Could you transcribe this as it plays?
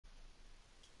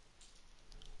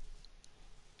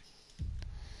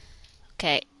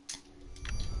Okay.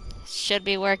 Should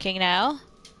be working now.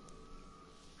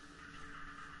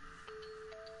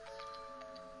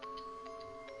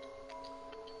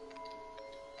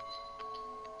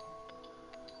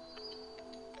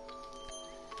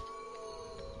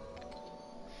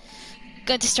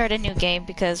 Going to start a new game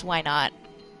because why not?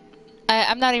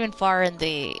 I'm not even far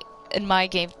in my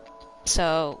game,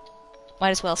 so might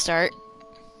as well start.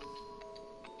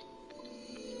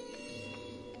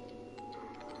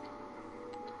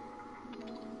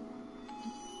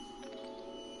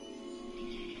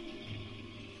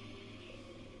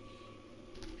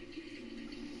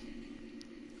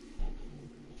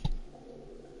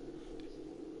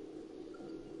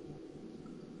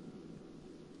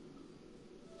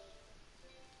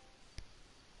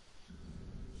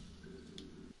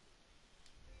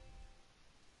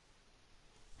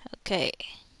 Okay.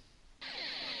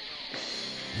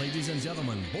 Ladies and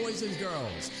gentlemen, boys and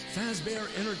girls, Fazbear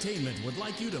Entertainment would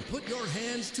like you to put your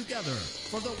hands together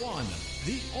for the one,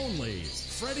 the only,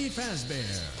 Freddy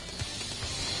Fazbear.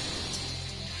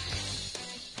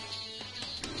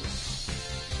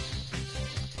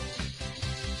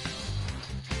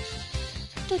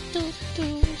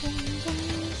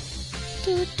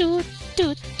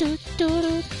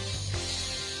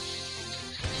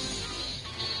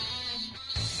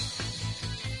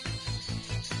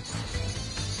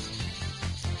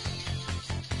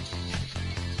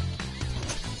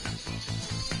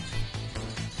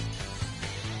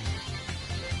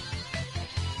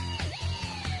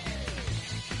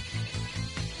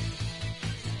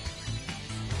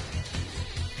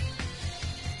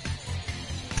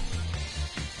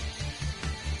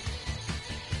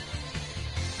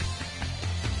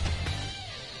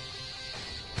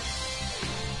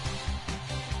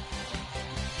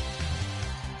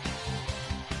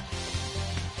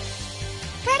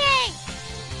 Freddy!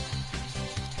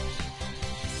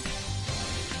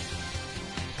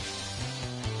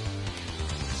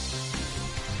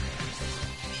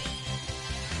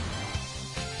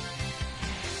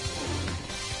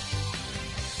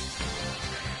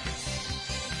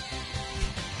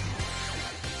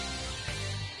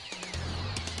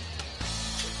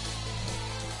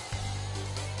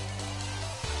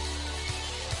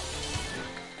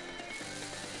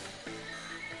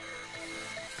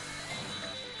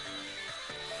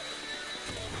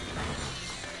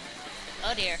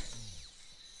 Oh dear.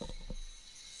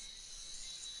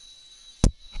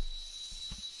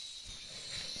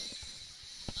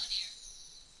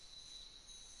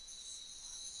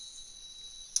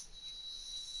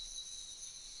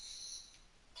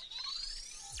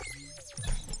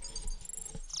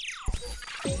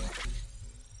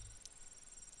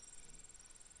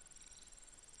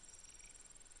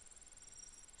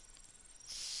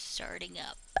 Starting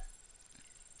up.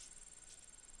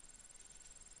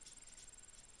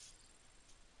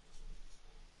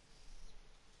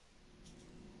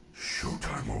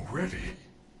 Showtime already?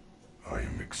 I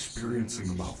am experiencing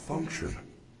a malfunction.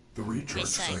 The recharge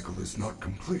cycle is not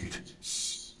complete.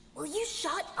 Shh! Will you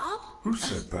shut up? Who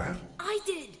said that? I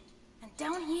did! And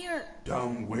down here.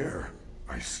 Down where?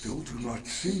 I still do not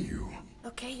see you.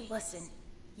 Okay, listen.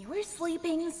 You were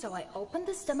sleeping, so I opened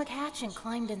the stomach hatch and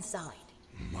climbed inside.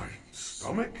 My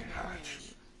stomach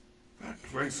hatch? That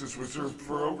place is reserved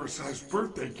for oversized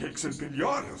birthday cakes and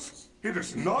piñatas. It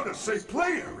is not a safe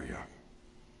play area.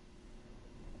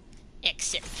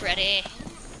 Exit Freddy.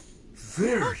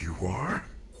 There you are.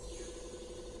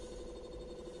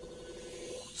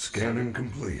 Scanning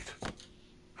complete.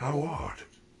 How odd.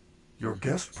 Your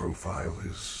guest profile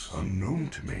is unknown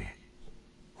to me.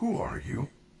 Who are you?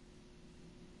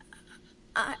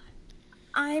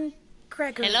 I'm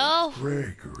Gregory. Hello?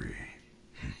 Gregory.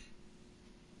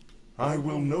 I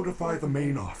will notify the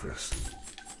main office.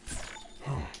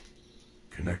 Oh,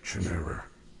 connection error.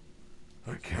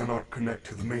 I cannot connect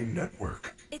to the main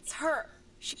network. It's her.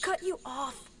 She cut you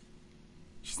off.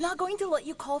 She's not going to let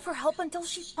you call for help until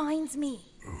she finds me.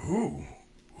 Who?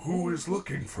 Who is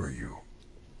looking for you?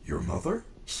 Your mother?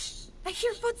 Shh! I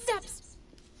hear footsteps.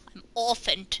 I'm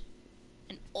orphaned.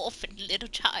 An orphaned little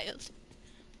child.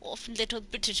 Orphaned little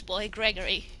British boy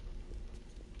Gregory.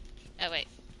 Oh wait.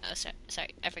 Oh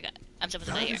sorry, I forgot. I'm supposed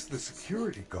to be That here. is the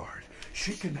security guard.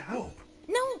 She can help.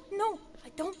 No, I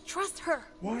don't trust her.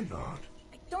 Why not?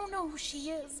 I don't know who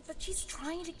she is, but she's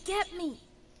trying to get me.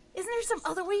 Isn't there some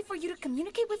other way for you to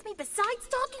communicate with me besides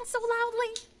talking so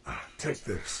loudly? Take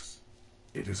this.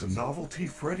 It is a novelty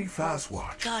Freddy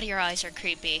Fazwatch. God, your eyes are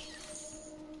creepy.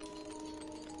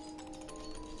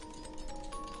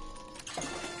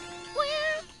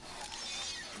 Where?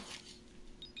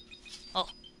 Oh.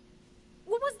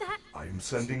 What was that? I am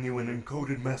sending you an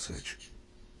encoded message.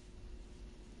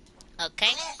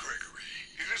 Okay. Hello, Gregory.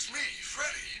 It is me,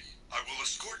 Freddy. I will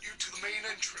escort you to the main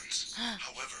entrance.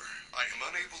 However, I am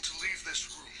unable to leave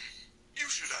this room. You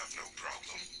should have no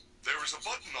problem. There is a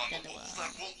button on the wall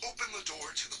that will open the door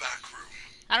to the back room.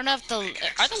 I don't know if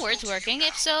are the words working.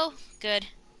 If so, good.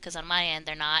 Because on my end,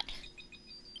 they're not.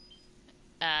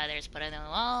 There's put on the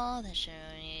wall. That's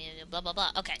blah blah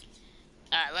blah. Okay.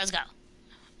 Let's go.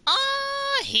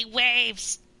 Ah, he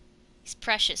waves. He's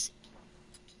precious.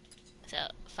 So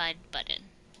find button.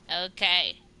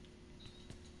 Okay.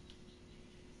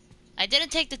 I didn't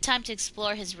take the time to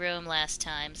explore his room last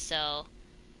time, so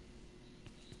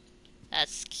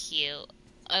that's cute.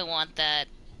 I want that.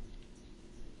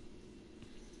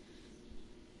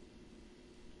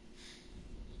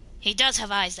 He does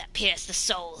have eyes that pierce the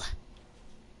soul.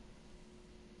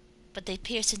 But they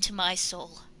pierce into my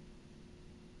soul.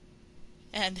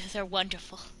 And they're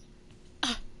wonderful.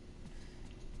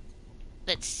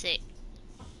 Let's see.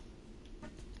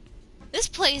 This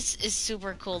place is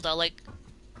super cool though. Like,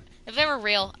 if it were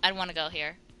real, I'd want to go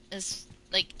here. It's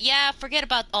like, yeah, forget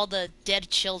about all the dead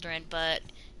children, but,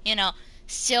 you know,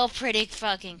 still pretty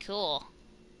fucking cool.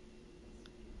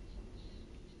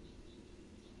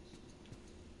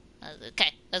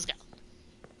 Okay, let's go.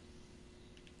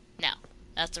 No,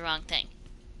 that's the wrong thing.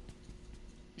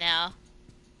 Now.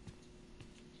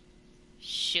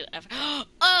 Shoot.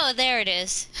 Oh, there it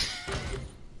is.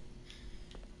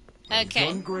 Okay.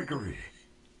 Young Gregory,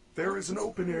 there is an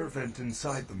open-air vent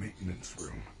inside the maintenance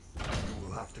room. You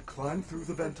will have to climb through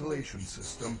the ventilation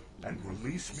system and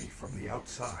release me from the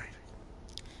outside.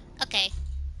 Okay.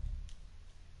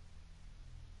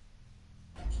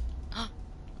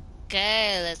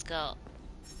 Okay, let's go.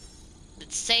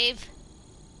 Let's save.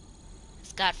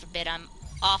 God forbid I'm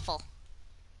awful.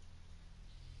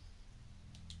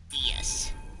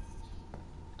 Yes.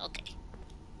 Okay.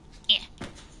 Yeah.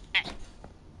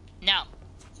 No.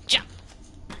 Jump.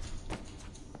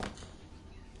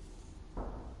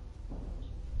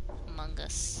 Among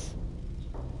Us.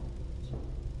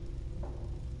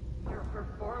 Your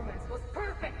performance was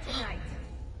perfect tonight.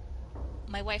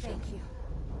 My wife. Thank you.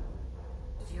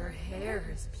 Your hair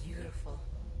is beautiful.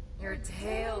 Your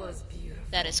tail is beautiful.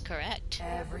 That is correct.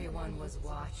 Everyone was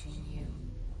watching you.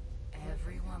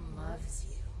 Everyone loves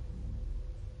you.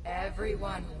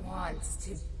 Everyone wants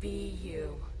to be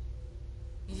you.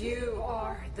 You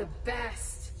are the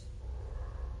best.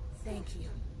 Thank you.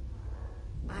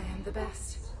 I am the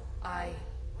best. I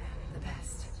am the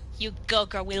best. You go,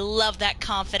 girl. We love that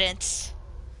confidence.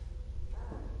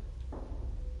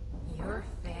 Your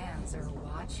fans are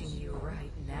watching you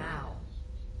right now.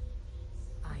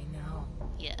 I know.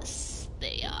 Yes,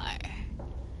 they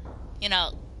are. You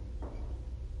know,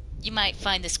 you might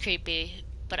find this creepy,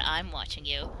 but I'm watching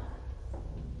you.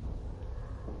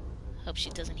 Hope she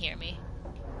doesn't hear me.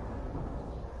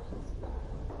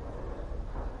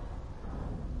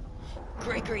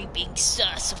 Gregory being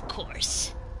sus, of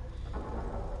course.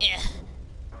 Yeah.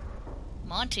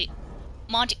 Monty,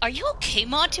 are you okay,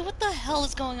 Monty? What the hell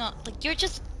is going on? Like, you're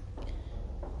just...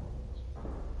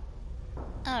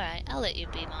 Alright, I'll let you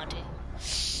be, Monty.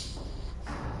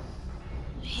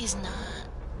 He's not.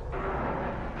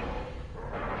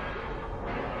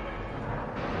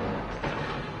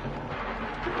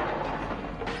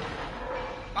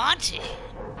 Monty!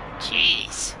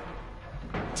 Jeez.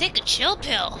 Take a chill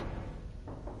pill.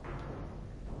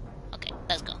 Okay,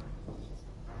 let's go.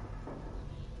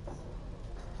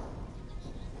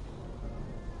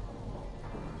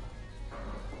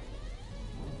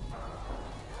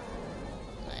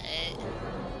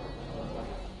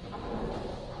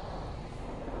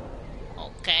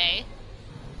 Okay.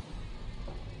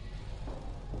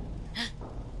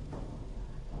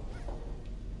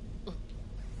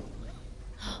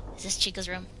 Is this Chica's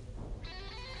room?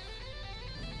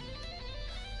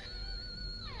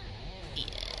 Yeah.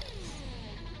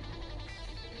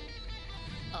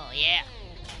 Oh yeah.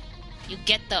 You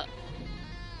get the...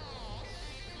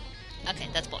 Okay,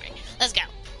 that's boring. Let's go.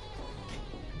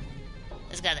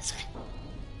 Let's go this way.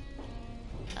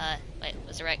 Wait,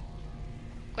 was it right?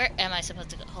 Where am I supposed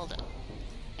to go? Hold up.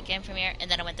 I came from here,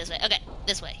 and then I went this way. Okay,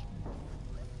 this way.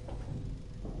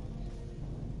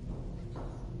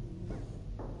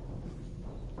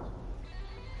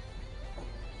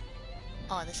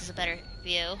 Oh, this is a better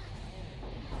view.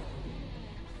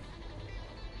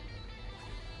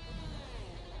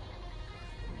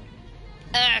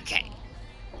 Okay.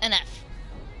 Enough.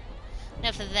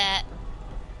 Enough of that.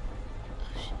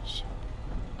 Oh, shit.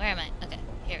 Where am I? Okay,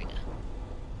 here we go.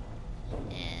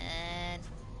 And...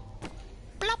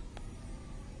 Plop!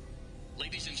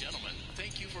 Ladies and gentlemen,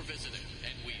 thank you for visiting,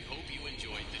 and we hope you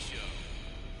enjoyed the show.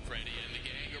 Freddy and the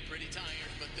gang are pretty tired,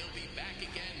 but they'll be back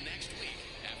again next week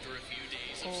after a few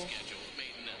days of scheduled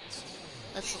maintenance.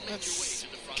 Let's.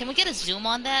 Can we get a zoom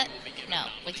on that? No,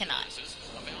 we cannot. A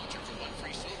voucher for one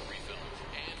free soda refill,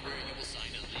 and where you will sign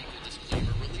a legal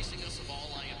disclaimer releasing us of all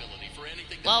liability for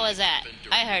anything. What was that?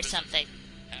 I heard something.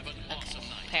 Have an awesome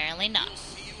night. Apparently not. We'll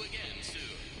see you again soon.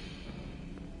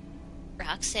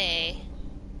 Roxy.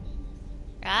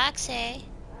 Roxy.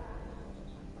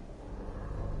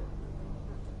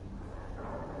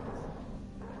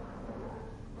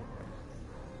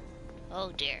 Oh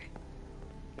dear.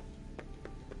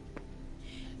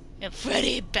 And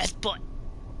Freddy, best boy.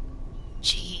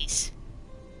 Jeez.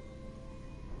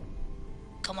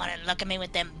 Come on and look at me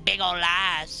with them big old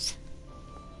eyes.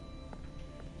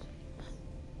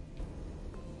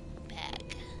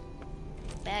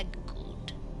 Bag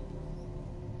good.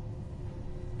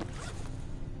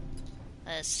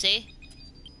 Let's see.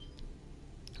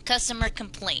 Customer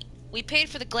complaint. We paid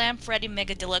for the Glam Freddy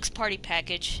Mega Deluxe Party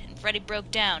Package, and Freddy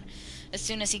broke down as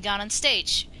soon as he got on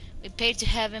stage. We paid to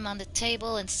have him on the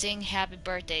table and sing Happy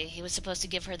Birthday. He was supposed to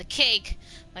give her the cake.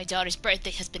 My daughter's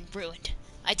birthday has been ruined.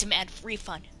 I demand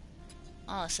refund.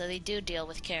 Oh, so they do deal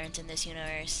with Karens in this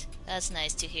universe. That's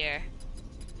nice to hear.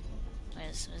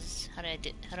 How do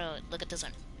I look at this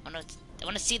one? I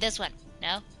want to see this one.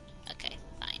 No? Okay,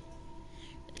 fine.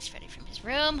 Release Freddy from his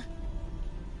room.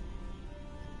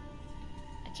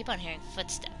 I keep on hearing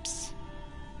footsteps.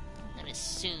 I'm gonna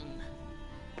assume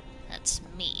that's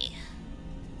me.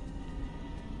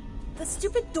 The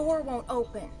stupid door won't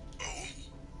open. Oh,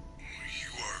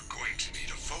 you are going to need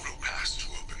a photo pass to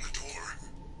open the door.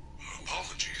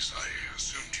 Apologies, I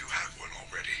assumed you had one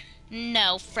already.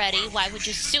 No, Freddy, why would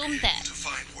you should assume be that? able to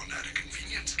find one at a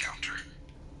convenience counter.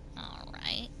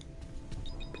 Alright.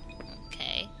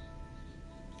 Okay.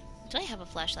 Do I have a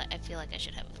flashlight? I feel like I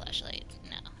should have a flashlight.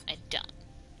 No, I don't.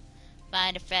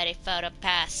 Find a Freddy photo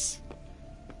pass.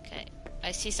 Okay.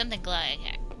 I see something glowing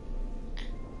here.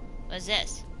 What's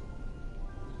this?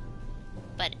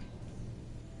 Button.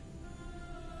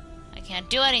 I can't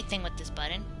do anything with this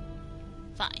button.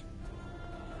 Fine.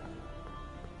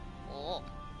 Oh.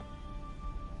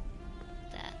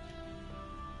 That.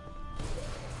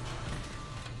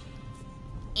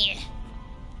 Yeah.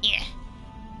 Yeah.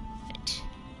 Fit.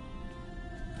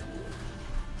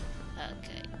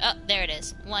 Okay. Oh, there it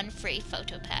is. One free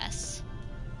photo pass.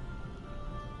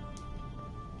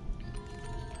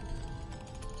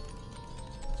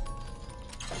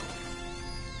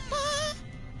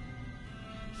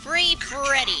 Free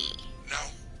Freddy. Now,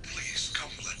 please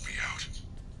come let me out.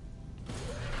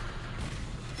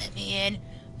 Let me in.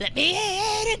 Let me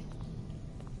in.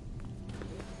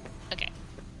 Okay.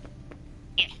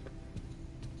 Yeah.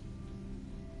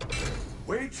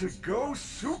 Way to go,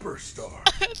 superstar!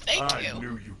 Thank I you.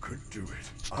 knew you could do it.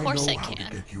 Of course I how can.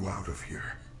 to get you out of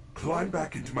here. Climb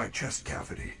back into my chest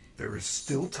cavity. There is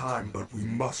still time, but we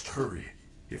must hurry.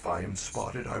 If I am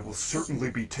spotted, I will certainly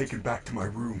be taken back to my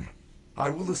room. I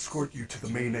will escort you to the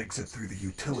main exit through the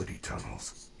utility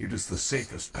tunnels. It is the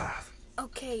safest path.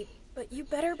 Okay, but you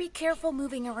better be careful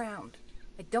moving around.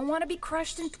 I don't want to be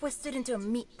crushed and twisted into a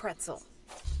meat pretzel.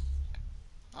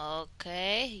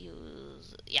 Okay.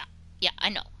 Yeah, I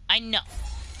know.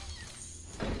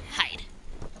 Hide.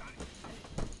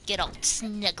 Get all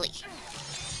snuggly.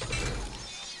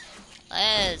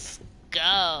 Let's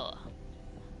go.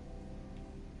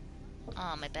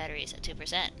 Oh, my battery is at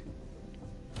 2%.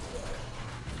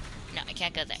 No, I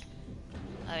can't go there.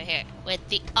 Over here. With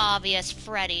the obvious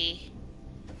Freddy.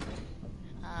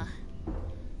 I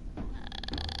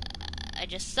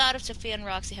just thought of Sophia and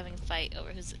Roxy having a fight over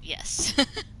who's... Yes.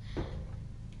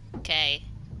 Okay.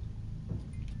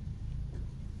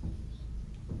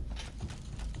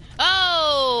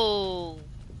 Oh!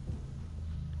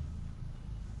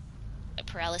 A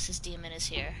paralysis demon is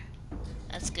here.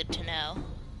 That's good to know.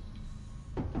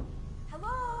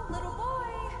 Hello, little boy.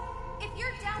 If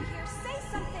you're down here, say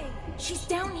something. She's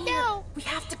down here. No. We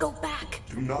have to go back.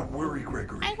 Do not worry,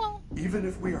 Gregory. I won't. Even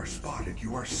if we are spotted,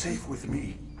 you are safe with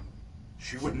me.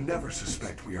 She would never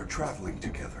suspect we are traveling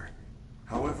together.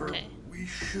 However, Okay. we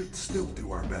should still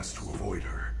do our best to avoid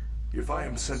her. If I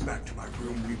am sent back to my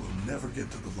room, we will never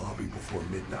get to the lobby before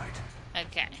midnight.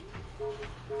 Okay.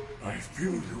 I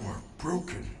feel you are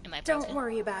broken. Am I broken? Don't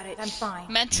worry about it. I'm fine.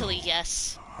 Mentally,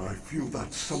 yes. I feel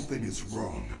that something is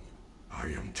wrong. I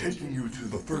am taking you to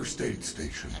the first aid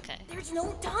station. Okay. There's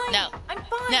no time. No. I'm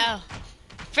fine. No.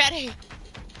 Freddy!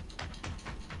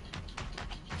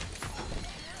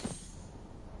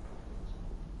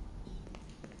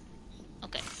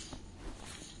 Okay.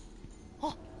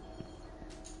 Oh,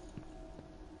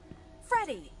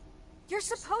 Freddy, you're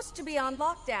supposed to be on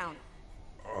lockdown.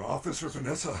 Officer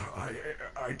Vanessa,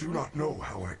 I do not know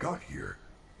how I got here.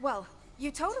 Well,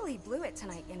 you totally blew it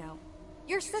tonight, you know.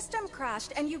 Your system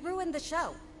crashed and you ruined the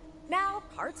show. Now,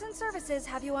 parts and services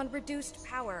have you on reduced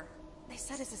power. They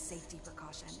said as a safety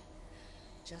precaution.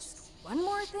 Just one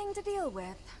more thing to deal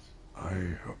with. I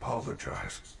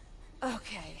apologize.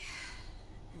 Okay.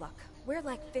 Look, we're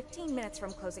like 15 minutes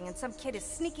from closing and some kid is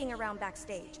sneaking around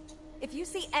backstage. If you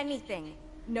see anything,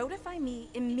 notify me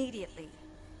immediately.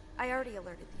 I already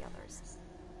alerted the others.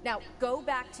 Now, go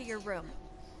back to your room.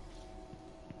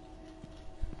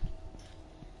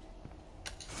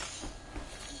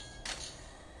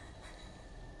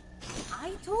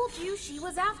 I told you she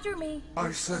was after me.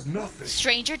 I said nothing.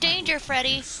 Stranger danger,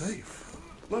 Freddy. It's safe.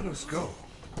 Let us go.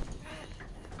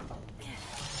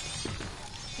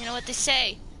 You know what they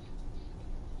say.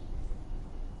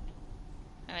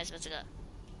 Where am I supposed to go?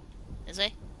 This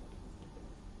way?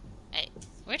 Hey,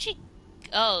 where'd she...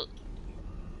 Oh.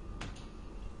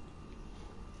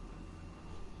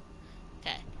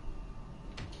 Okay.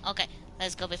 Okay,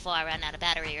 let's go before I run out of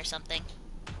battery or something.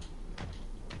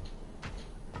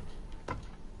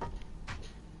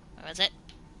 Where was it?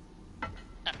 Oh,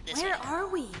 this Where way. are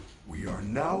we? We are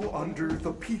now under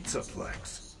the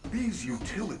Pizzaplex. These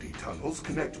utility tunnels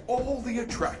connect all the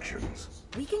attractions.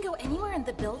 We can go anywhere in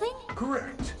the building?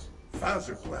 Correct.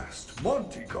 Fazerblast,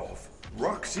 Monte Golf,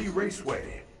 Roxy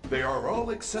Raceway. They are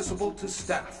all accessible to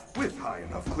staff, with high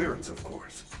enough clearance, of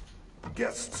course.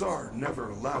 Guests are never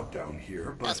allowed down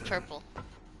here, but... That's purple.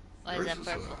 Why is that this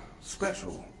purple? a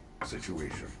special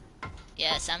situation.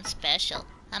 Yes, I'm special.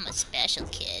 I'm a special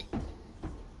kid.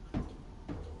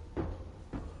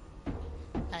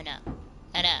 Oh no.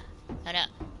 Oh no. Oh no.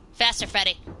 Faster,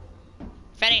 Freddy!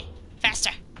 Freddy!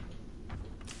 Faster!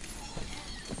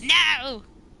 No!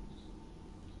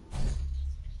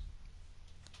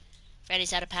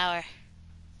 Freddy's out of power.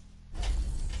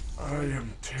 I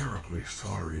am terribly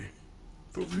sorry.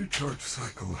 The recharge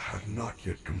cycle had not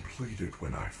yet completed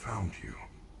when I found you.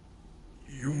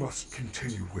 You must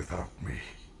continue without me.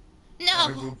 I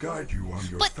No! will guide you on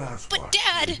your But fast watch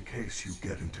Dad! in case you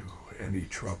get into any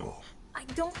trouble. I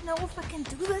don't know if I can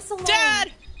do this alone.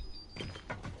 Dad!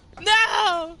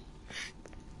 No!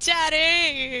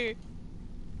 Daddy!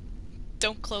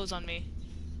 Don't close on me.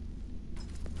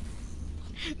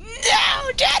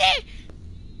 No, Daddy!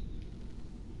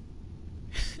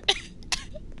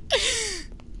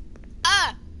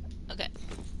 Ah! Okay.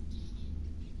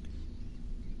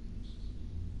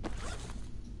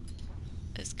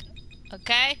 Let's go.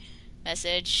 Okay.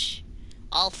 Message.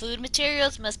 All food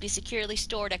materials must be securely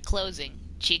stored at closing.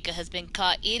 Chica has been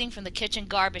caught eating from the kitchen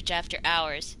garbage after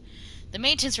hours. The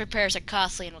maintenance repairs are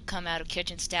costly and will come out of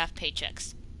kitchen staff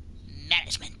paychecks.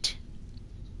 Management.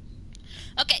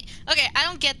 Okay, I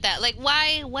don't get that. Like,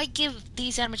 why give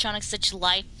these animatronics such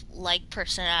life-like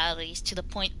personalities to the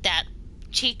point that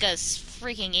Chica's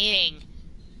freaking eating,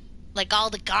 like, all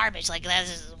the garbage? Like,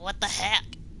 what the heck?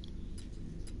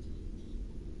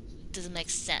 Doesn't make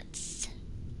sense.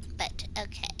 But,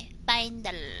 okay. Find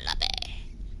the lobby.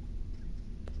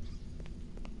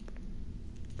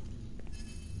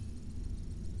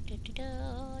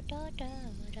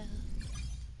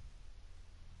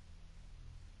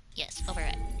 Yes,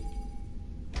 override.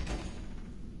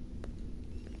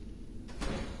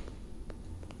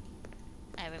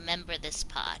 I remember this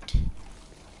part.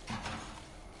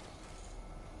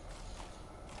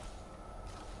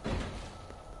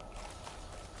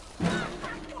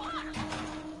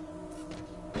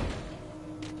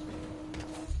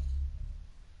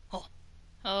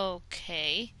 Oh,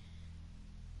 okay.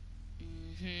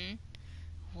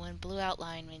 When blue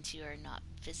outline means you are not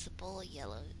visible,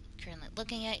 yellow currently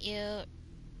looking at you,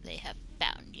 they have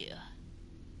found you.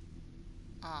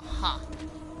 Uh-huh.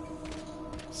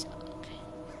 So, okay.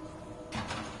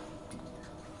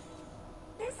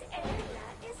 This area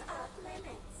is off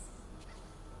limits.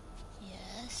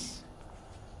 Yes.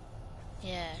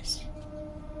 Yes.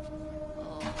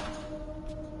 Oh.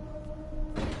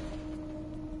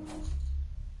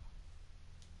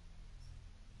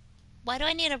 Why do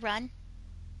I need to run?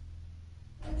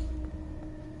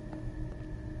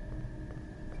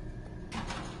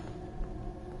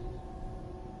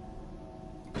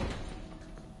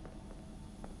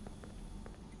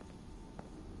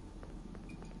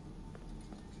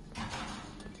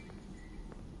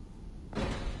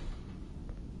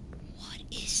 What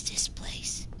is this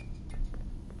place?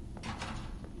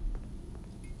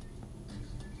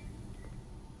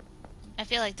 I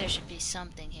feel like there should be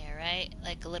something here, right?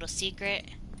 Like a little secret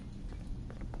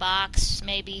box,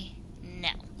 maybe? No.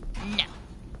 No.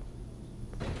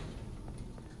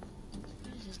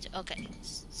 Okay,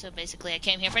 so basically I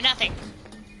came here for nothing.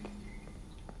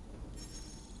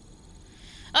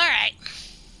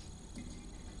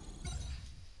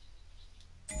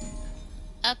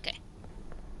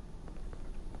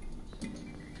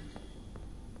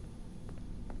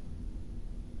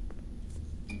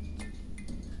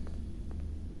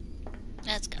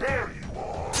 Let's go.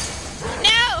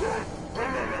 No!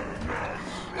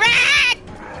 Run!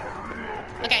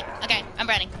 Okay, okay. I'm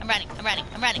running. I'm running. I'm running.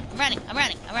 I'm running. I'm running. I'm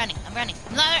running. I'm running. I'm running.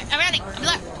 I'm running.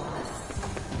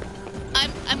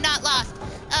 I'm not lost.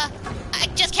 I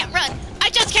just can't run.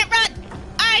 I just can't run.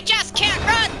 I just can't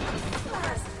run.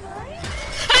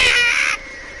 Ah!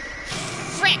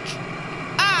 Frick.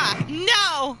 Ah,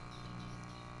 no.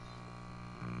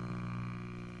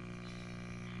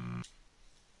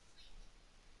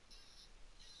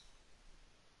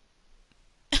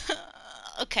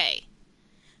 Okay.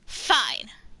 Fine.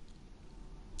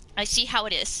 I see how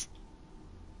it is.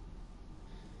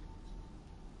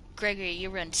 Gregory, you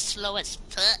run slow as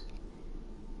fuck.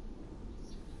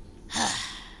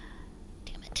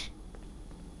 Damn it.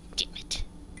 Damn it.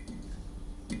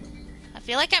 I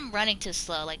feel like I'm running too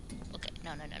slow. Like, okay,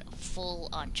 no. Full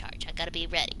on charge. I gotta be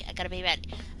ready. I gotta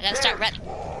start running.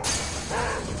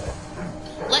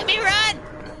 Let me run!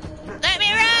 Let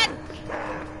me run!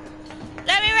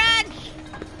 Let me run!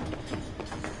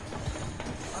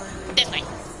 This way.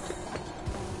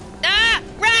 Ah!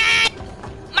 Run!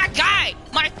 My guy!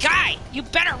 My guy! You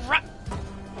better run!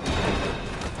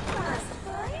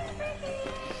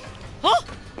 Oh!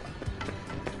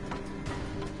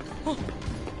 Oh!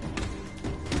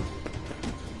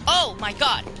 Oh my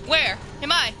god! Where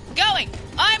am I going?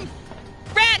 I'm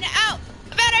ran out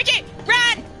of energy!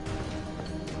 Run!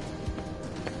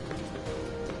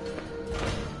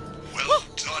 Well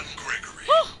done, Gregory.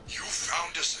 You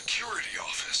found a security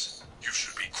office. You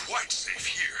should be quite safe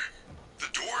here. The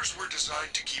doors were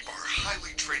designed to keep our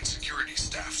highly trained security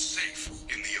staff safe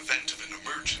in the event of an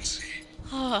emergency.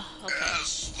 Oh, okay.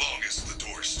 As long as the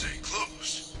doors stay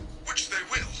closed, which they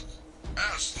will.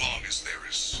 As long as there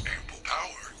is ample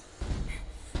power.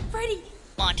 Freddy,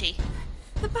 Monty.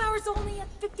 the power's only at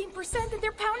 15% and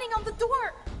they're pounding on the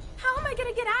door. How am I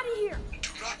gonna get out of here? Do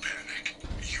not panic.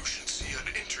 You should see an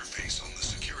interface on the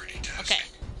security desk. Okay.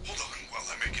 Hold on while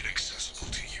I make it accessible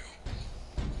to you.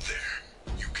 There.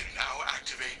 You can now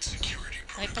activate security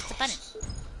Let me press the protocols.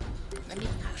 button. Let me...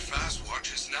 Your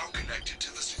Fazwatch is now connected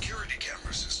to the security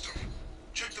camera system.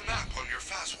 Check the map on your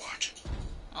Fazwatch.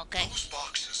 Okay. Those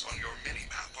boxes on your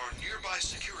mini-map are nearby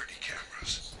security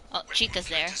cameras. Oh, When Chica's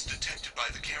there. movement is detected by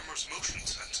the camera's motion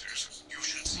sensors, you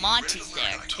should see Monty's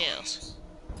red alert there, icons.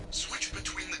 Switch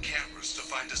between the cameras to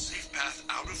find a safe path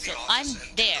out of So the I'm office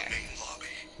and there. to the main lobby.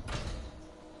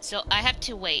 So I have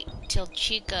to wait till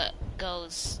Chica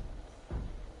goes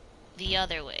the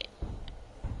other way.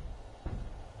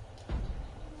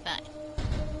 Fine.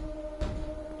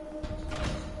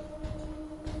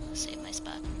 Save my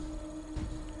spot.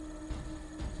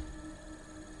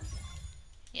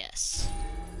 Yes.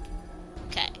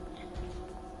 Okay.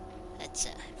 Let's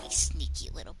be sneaky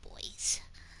little boys.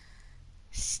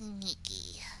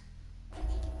 Sneaky.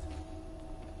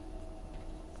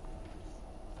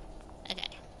 Okay.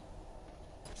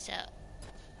 So,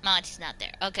 Monty's not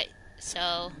there. Okay,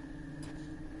 so...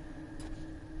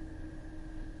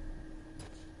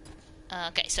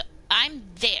 okay, so I'm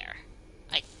there,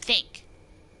 I think.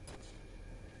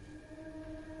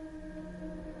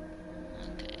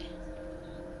 Okay.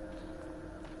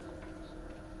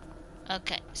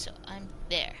 Okay, so I'm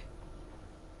there.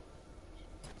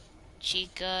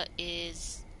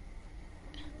 Chica's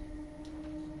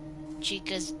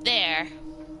there.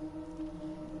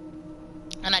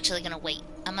 I'm actually gonna wait.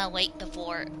 I'm gonna wait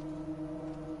before...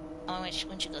 when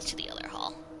she goes to the other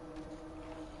hall.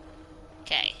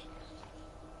 Okay.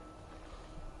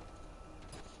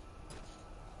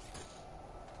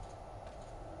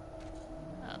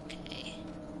 Okay.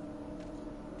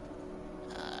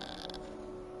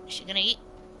 Is she gonna eat?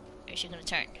 Or is she gonna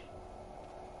turn?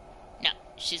 No,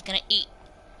 she's gonna eat.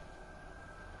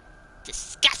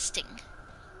 Disgusting.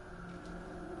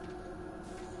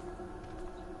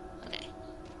 Okay.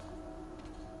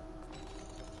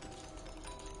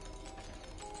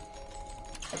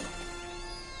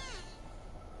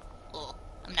 Oh,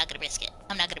 I'm not gonna risk it.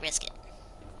 I'm not gonna risk it.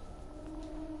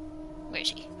 Where is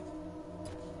she?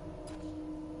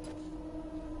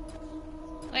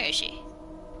 Where is she?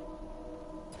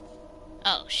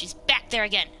 Oh, she's back there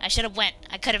again. I should have went.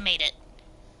 I could have made it.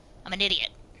 I'm an idiot.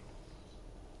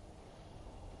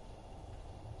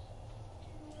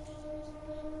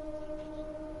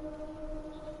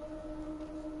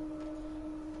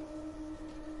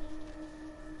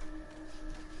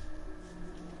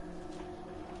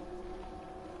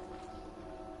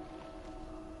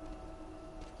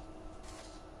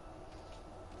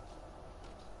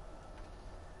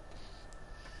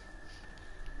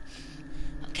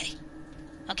 Okay.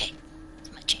 Okay.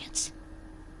 It's my chance.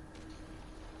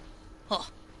 Oh.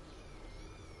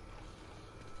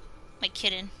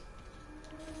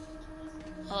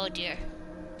 dear.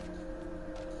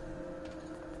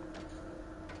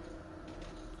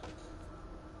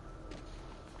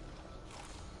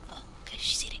 Oh, okay,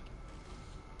 she's eating.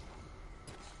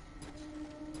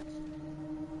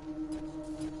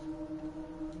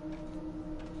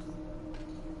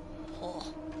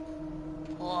 Oh.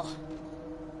 Oh.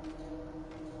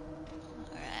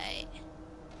 Alright.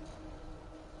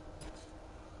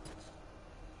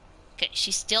 Okay,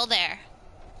 she's still there.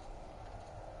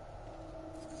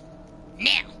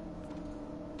 Now!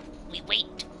 We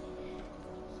wait.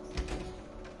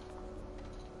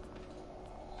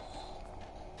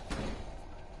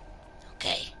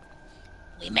 Okay.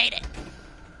 We made it.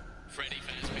 Freddy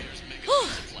Fazbear's Mega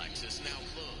Multiplex is now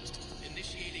closed.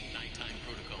 Initiating nighttime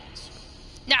protocols.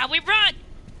 Now we run!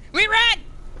 We run!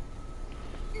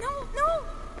 No, no!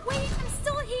 Wait, I'm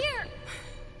still here!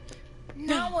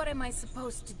 Now what am I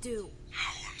supposed to do?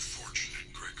 How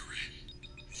unfortunate, Gregory.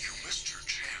 You missed your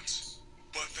chance.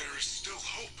 But there is still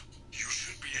hope. You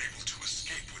should be able to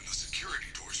escape when the security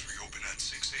doors reopen at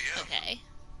 6 a.m. Okay.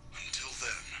 Until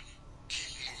then,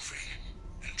 keep moving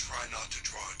and try not to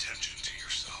draw attention to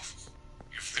yourself.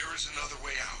 If there is another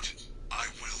way out, I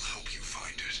will help you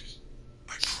find it.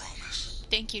 I promise.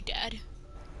 Thank you, Dad.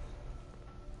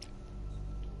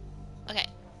 Okay.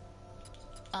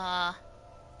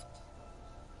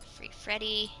 Free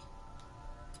Freddy.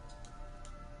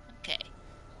 Okay.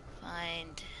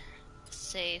 Find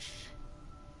safe.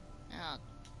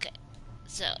 Okay.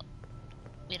 So,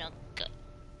 we don't go.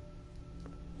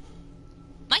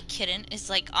 My kitten is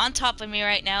like on top of me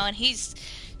right now and he's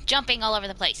jumping all over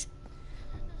the place.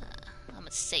 I'm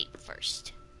gonna save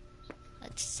first.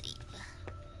 Let's save.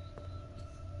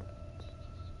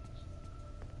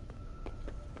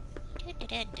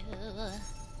 Do-do-do-do.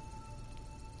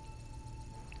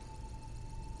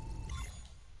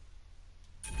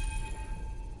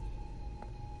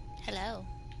 Hello.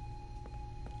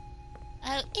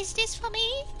 Oh, is this for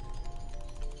me?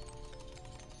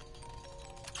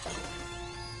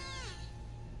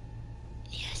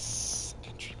 Yes,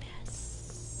 entry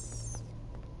pass.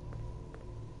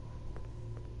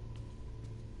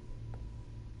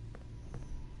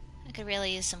 I could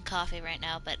really use some coffee right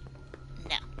now, but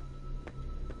no.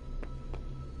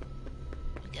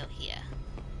 We go here.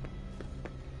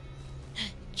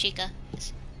 Chica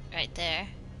is right there.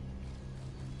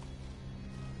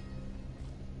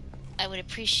 I would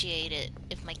appreciate it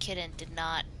if my kitten did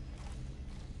not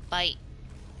bite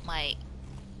my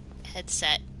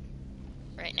headset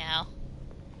right now.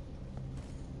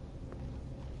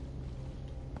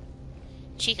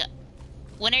 Chica,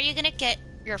 when are you gonna get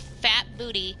your fat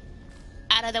booty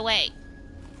out of the way?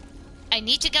 I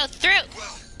need to go through!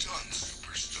 Well done,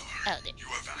 superstar. Oh, there. You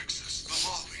have accessed the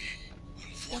lobby.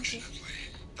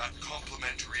 Unfortunately, that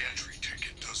complimentary entry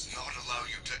ticket does not allow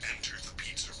you to enter the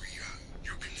pizzeria.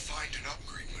 You can find an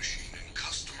upgrade machine in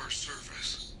customer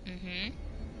service. Mm-hmm.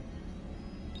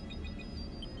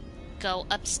 Go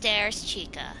upstairs,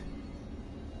 Chica.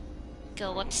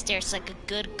 Go upstairs like a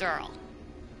good girl.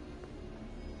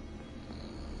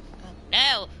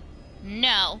 No!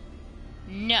 No!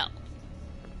 No!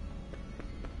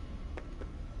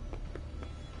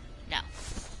 No.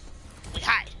 We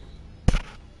hide.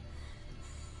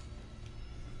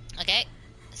 Okay,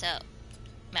 so,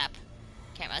 map.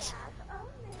 Cameras.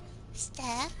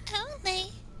 Staff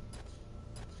only.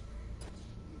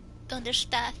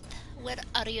 Understaffed. Where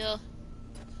are you?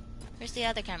 Where's the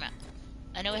other camera?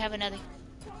 I know we have another.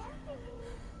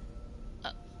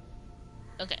 Oh.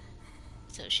 Okay.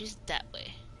 So she's that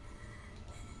way.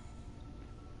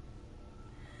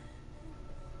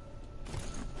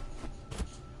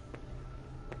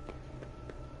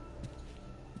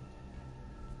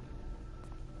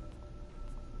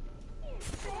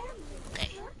 Okay.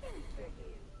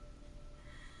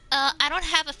 I don't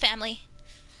have a family.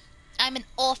 I'm an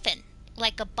orphan,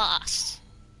 like a boss.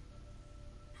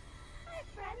 My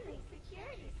friendly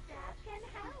security staff can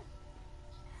help.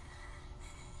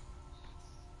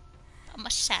 I'm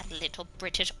a sad little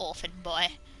British orphan boy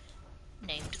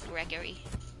named Gregory.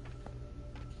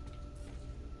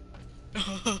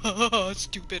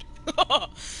 Stupid.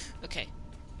 Okay.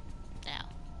 Now.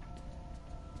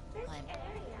 This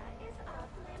area is off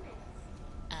limits.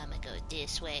 I'ma go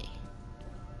this way.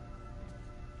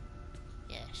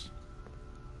 Yes.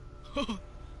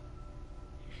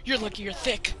 You're lucky you're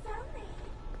thick.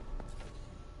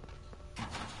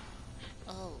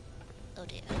 Oh. Oh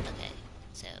dear. Okay.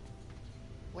 So,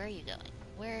 where are you going?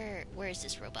 Where is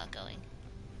this robot going?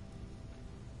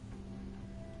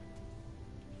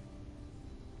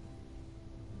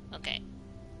 Okay.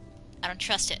 I don't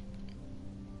trust it.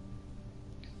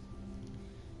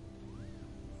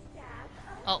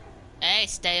 Stay,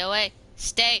 stay away.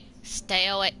 Stay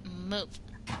away. Move.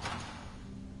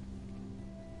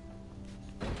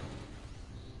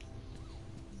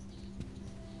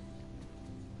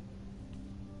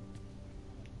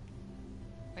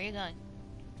 Where are you going?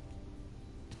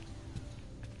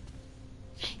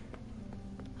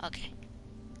 Okay.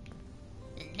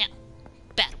 No.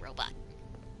 Bad robot.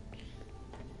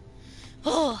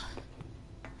 Oh.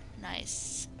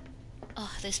 Nice.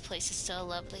 Oh, this place is so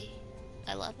lovely.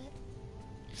 I love it.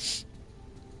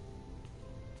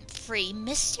 Free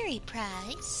mystery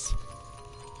prize.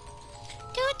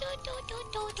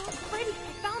 Freddy, I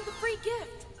found the free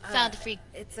gift. Found the free.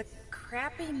 It's a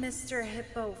crappy Mr.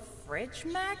 Hippo fridge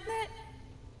magnet?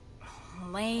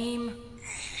 Lame.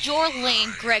 You're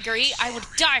lame, Gregory. I would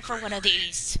die for one of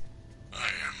these. I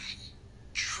am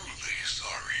truly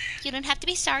sorry. You don't have to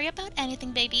be sorry about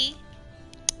anything, baby.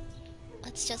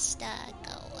 Let's just go.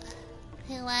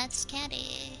 Who wants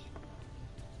candy?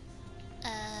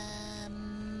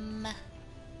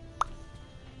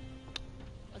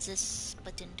 What's this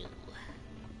button do?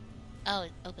 Oh,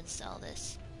 it opens all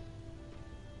this.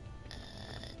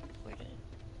 Where did?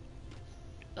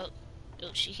 Oh,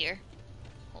 she here?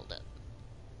 Hold up.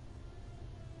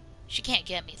 She can't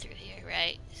get me through here,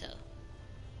 right? So.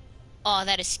 Oh,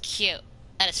 that is cute.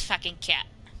 That is fucking cat.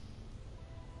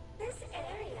 This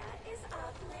area is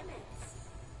off limits.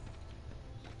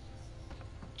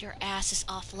 Your ass is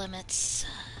off limits.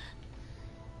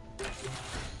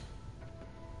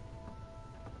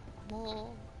 Whoa.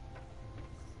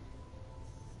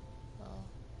 Oh.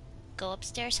 Go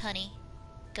upstairs, honey.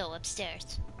 Go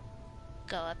upstairs.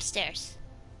 Go upstairs.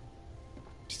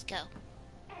 Just go.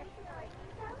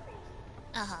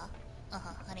 Uh-huh.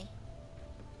 Uh-huh, honey.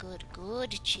 Good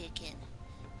chicken.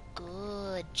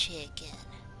 Good chicken.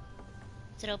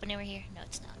 Is it open over here? No,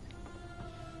 it's not.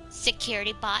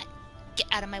 Security bot, get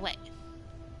out of my way.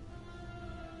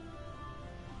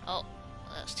 Oh,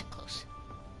 that was too close.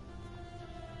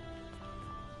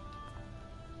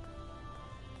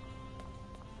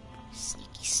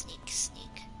 Sneaky,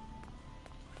 sneak.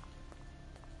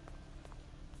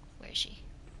 Where is she?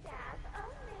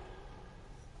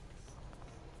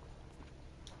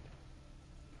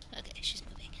 Okay, she's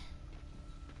moving.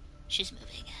 She's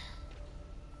moving.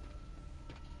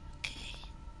 Okay.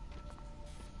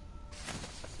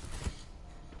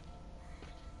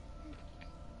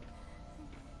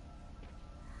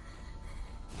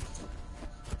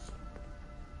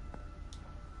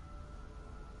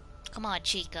 Come on,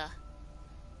 Chica.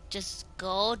 Just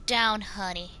go down,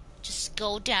 honey. Just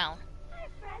go down. Our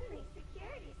friendly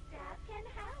security staff can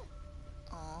help.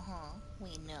 Uh-huh.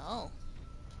 We know.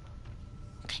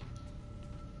 Okay.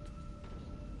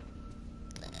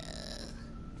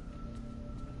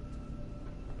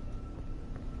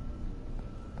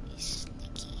 He's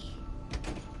sneaky.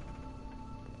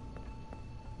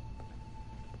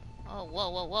 Oh,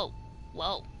 whoa.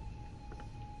 Whoa.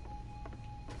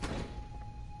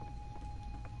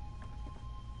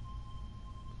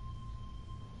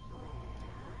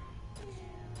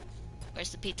 Where's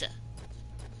the pizza?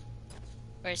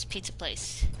 Where's pizza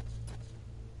place?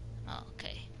 Oh,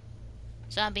 okay.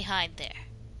 So I'm behind there.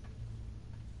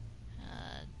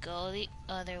 Go the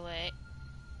other way.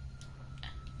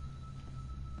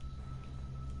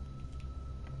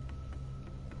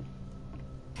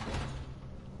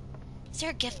 Is there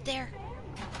a gift there?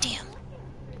 Damn.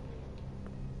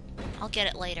 I'll get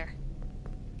it later.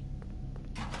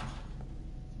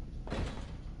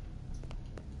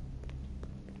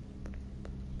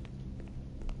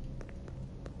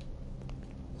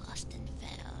 Lost and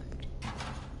found.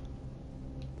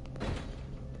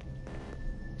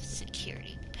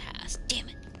 Security pass. Damn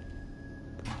it.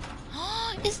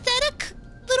 Is that a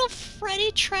little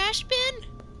Freddy trash bin?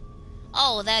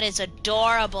 Oh, that is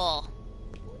adorable.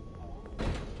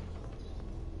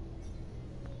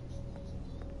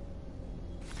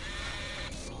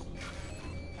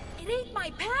 It ate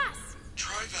my pass!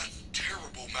 Try that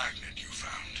terrible magnet you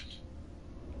found.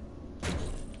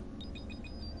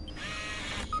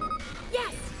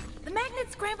 Yes! The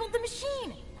magnet scrambled the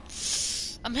machine!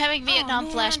 I'm having Vietnam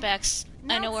man. flashbacks.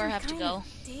 I know Now where I some have to kind go. of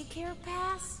Daycare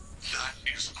pass? That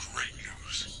is great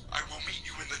news. I will meet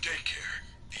you in the daycare.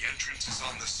 The entrance is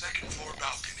on the second floor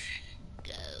balcony.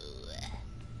 Go.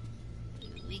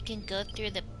 We can go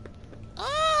through the...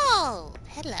 Oh!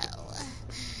 Hello.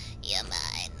 You're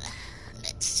mine.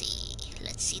 Let's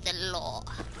see the law.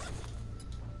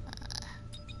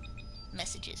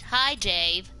 Messages. Hi,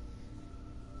 Dave.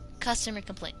 Customer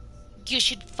complaint. You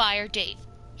should fire Dave.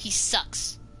 He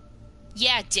sucks.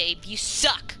 Yeah, Dave, you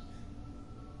suck.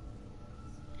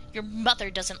 Your mother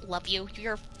doesn't love you.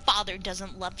 You're a father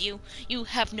doesn't love you. You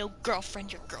have no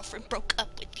girlfriend. Your girlfriend broke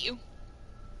up with you.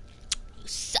 You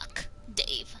suck,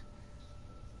 Dave.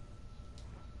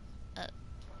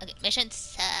 Okay, mission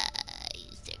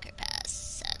sticker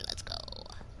pass. Let's go.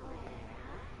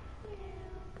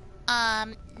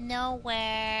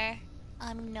 Nowhere.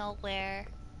 I'm nowhere.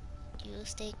 You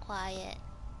stay quiet.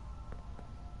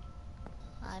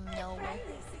 I'm nowhere.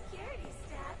 Friendly security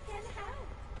staff can help.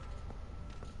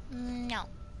 No.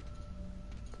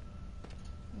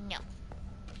 No.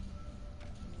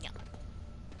 No.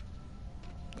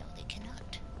 No, they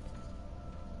cannot.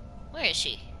 Where is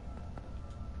she?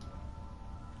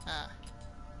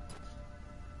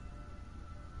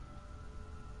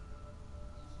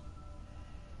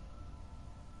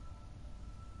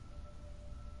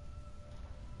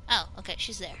 Oh, okay,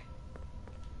 she's there.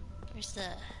 Where's the...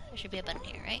 There should be a button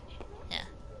here, right? Yeah.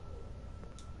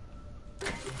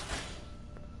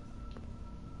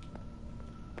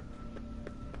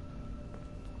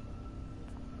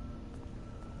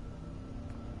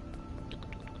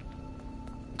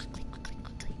 Quickly, quickly,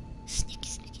 quickly. Sneaky,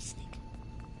 sneaky, sneak.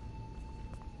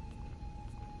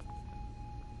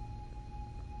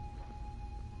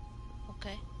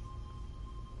 Okay.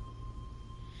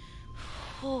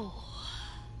 Whew.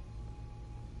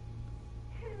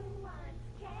 Who wants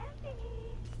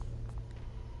candy?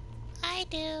 I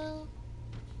do.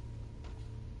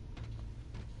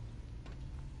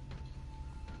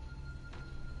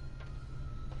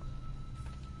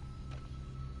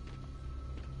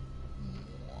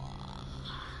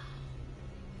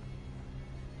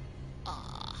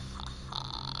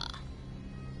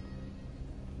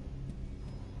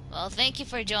 Well, thank you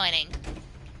for joining.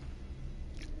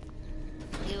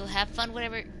 You have fun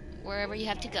wherever you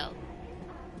have to go.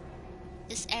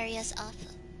 This area's off.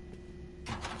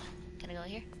 Can I go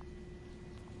here?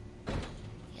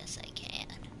 Yes, I can.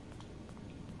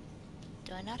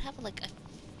 Do I not have like a...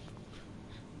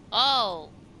 Oh!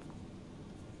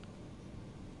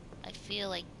 I feel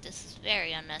like this is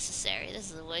very unnecessary.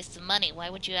 This is a waste of money. Why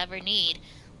would you ever need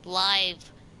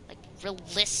live, like,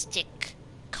 realistic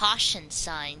caution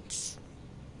signs?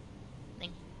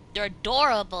 Like, they're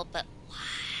adorable, but why?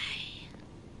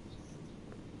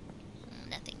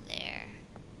 Nothing there.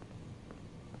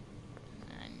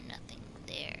 Nothing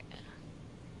there.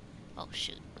 Oh,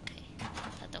 shoot. Okay. I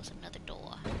thought that was another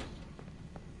door.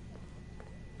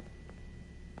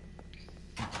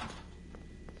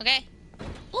 Okay.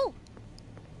 Ooh!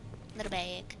 Little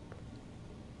bag.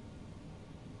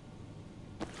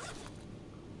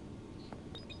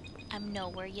 I'm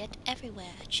nowhere yet everywhere,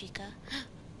 chica.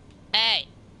 Hey!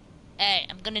 Hey,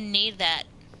 I'm gonna need that.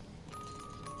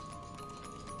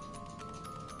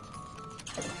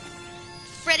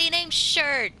 Freddy named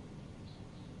shirt!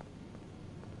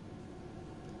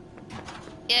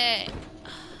 Yay!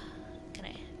 Can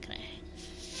I...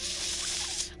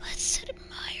 Let's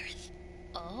admire...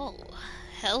 Oh,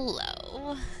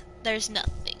 hello. There's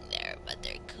nothing there, but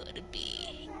there could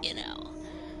be, you know,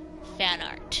 fan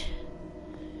art.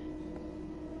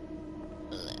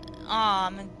 Aw,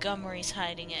 Montgomery's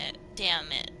hiding it.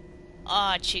 Damn it.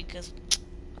 Aw, Chica's...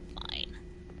 Fine.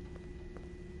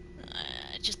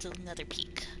 Just another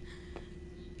peek.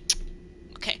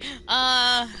 Okay,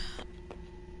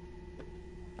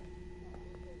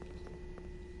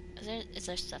 Is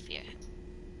there stuff here?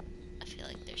 I feel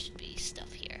like there should be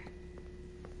stuff here.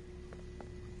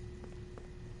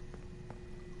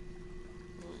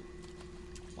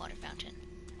 Ooh. Water fountain.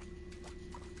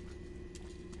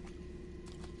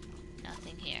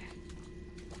 Nothing here.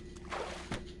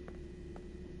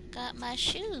 Got my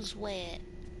shoes wet.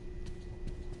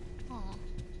 Oh.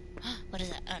 What is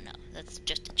that? Oh no, that's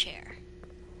just a chair.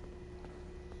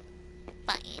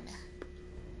 Fine.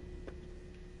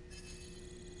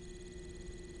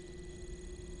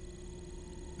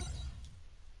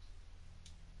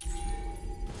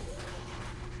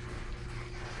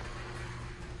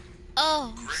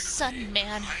 Oh, son,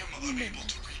 man. I am unable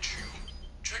to reach you.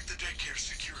 Check the daycare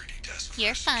security desk.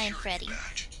 You're fine, Freddy.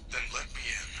 Badge, then let me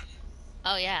in.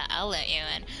 Oh yeah, I'll let you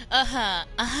in. Uh-huh.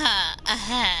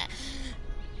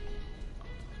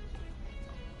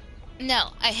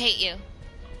 No, I hate you.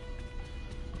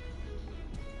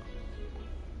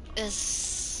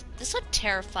 This would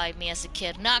terrify me as a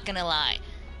kid, not gonna lie.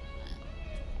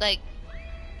 Like,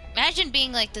 imagine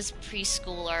being like this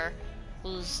preschooler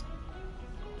who's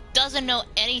doesn't know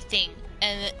anything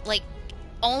and like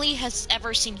only has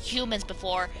ever seen humans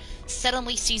before,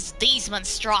 suddenly sees these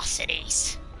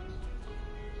monstrosities.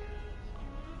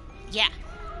 Yeah.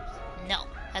 No.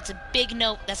 That's a big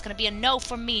no. That's gonna be a no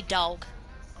from me, dog.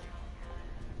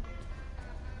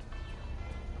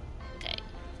 Okay.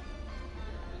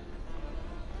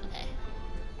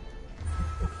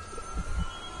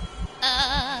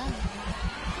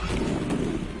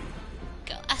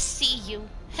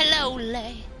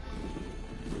 Chick-fil-A.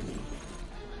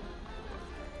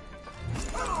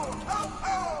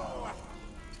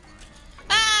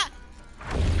 Ah!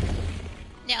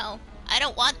 No, I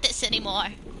don't want this anymore.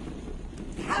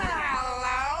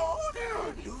 Hello,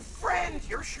 new friend.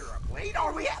 You're sure up late.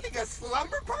 Are we having a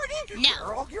slumber party? No. Where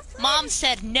are all your friends? Mom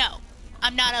said no.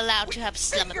 I'm not allowed to have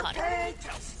slumber Finger party. paint,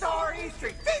 tell stories,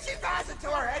 drink fizzy fast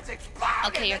until our heads explode.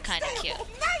 Okay, you're and kinda stay cute. up all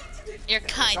night. You're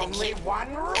There's kinda only cute.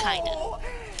 one rule. Kinda.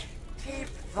 Keep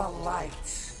the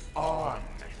lights on.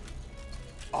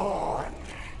 On.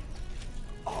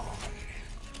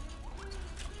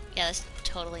 Yeah, that's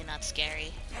totally not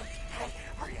scary. Hey,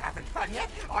 are you having fun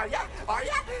yet? Are ya? Are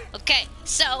ya? Okay,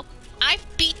 so I've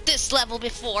beat this level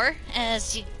before,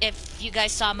 if you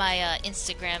guys saw my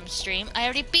Instagram stream. I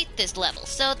already beat this level,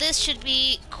 so this should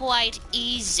be quite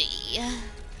easy.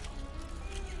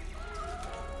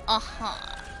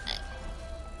 Uh-huh.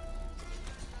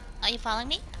 Are you following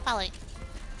me? Following.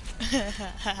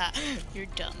 You're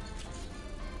dumb.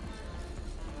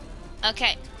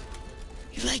 Okay.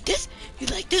 You like this? You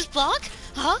like this block?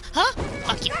 Huh? Huh?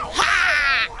 Fuck you.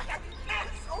 Ha!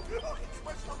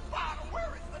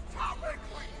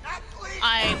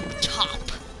 I'm top.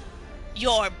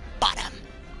 You're bottom.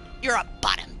 You're a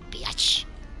bottom, bitch.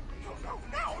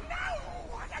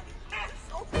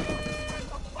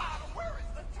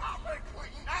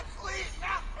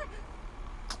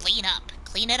 Clean up.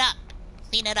 Clean it up.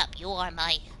 Clean it up. You are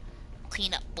my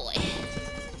cleanup boy.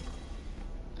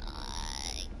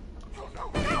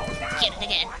 Get it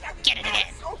again. Get it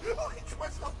again.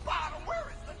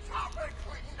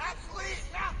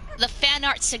 The fan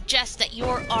art suggests that you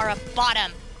are a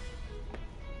bottom.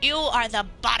 You are the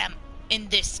bottom in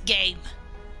this game.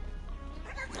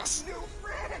 Yes.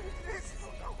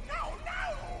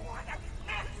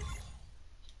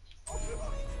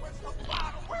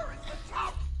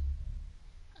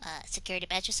 Security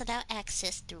badges allow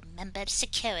access through membered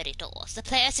security doors. The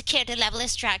player's security level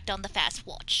is tracked on the fast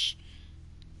watch.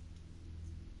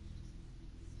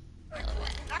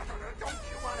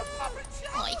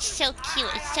 Oh, it's so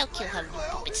cute. It's so cute how little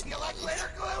puppet's nose.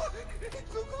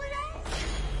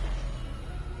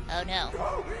 Oh no.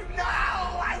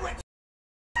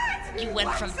 You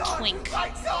went from twink.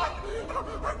 I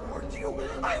warned you.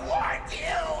 I warned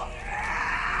you.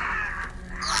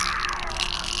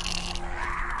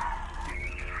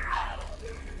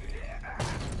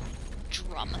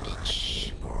 Drama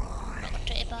bitch.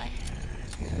 Naughty boy.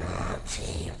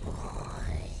 Naughty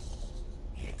boy.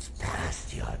 It's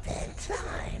past your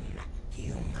bedtime.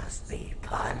 You must be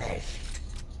punished.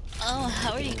 Oh,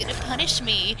 how are you gonna punish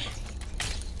me?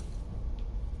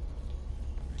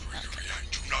 Gregory, I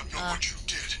do not know what you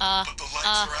did, but the lights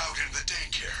are out in the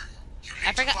daycare. You need I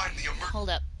forgot. to find the emergency. Hold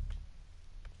up.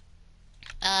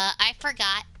 I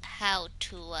forgot how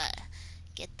to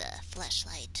get the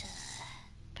flashlight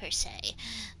per se.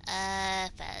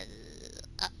 Up.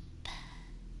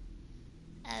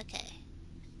 Okay.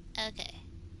 Okay.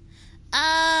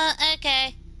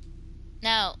 Okay.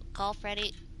 No, call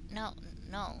Freddy. No,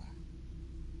 no.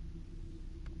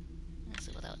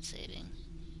 Exit without saving.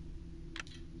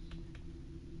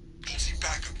 Emergency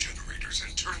backup generators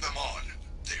and turn them on.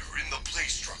 They are in the play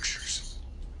structures.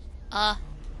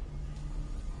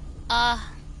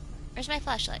 Where's my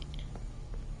flashlight?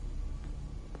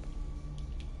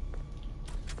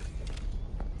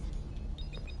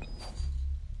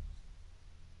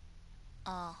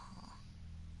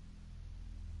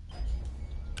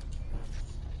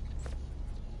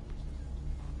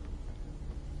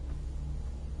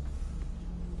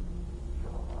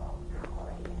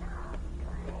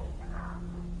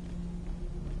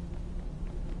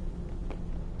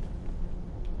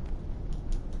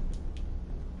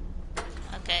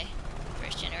 Okay,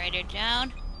 first generator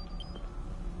down.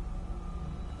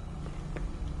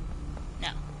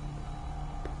 No.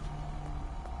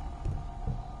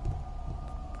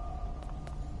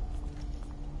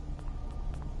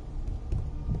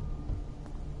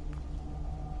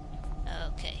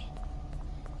 Okay.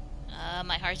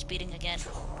 My heart's beating again.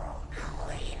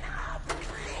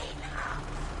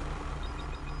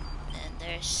 And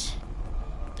there's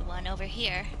the one over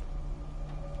here.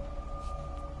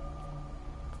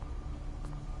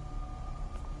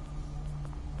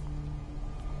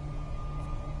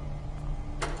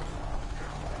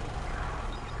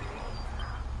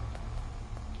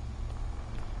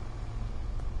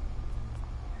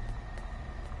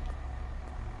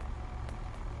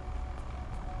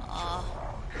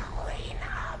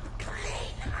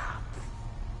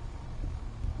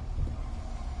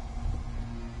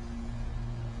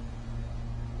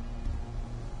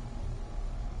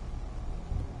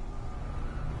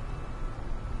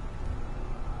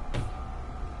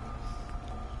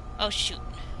 Oh, shoot.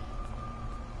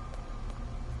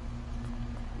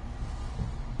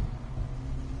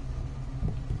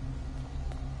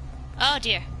 Oh,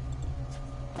 dear.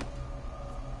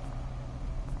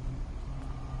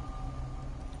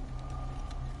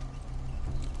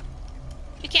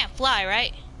 You can't fly,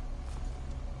 right?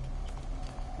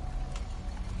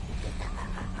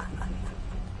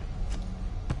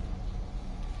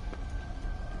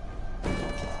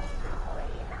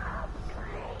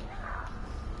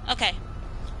 Okay.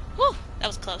 Whew, that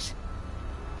was close.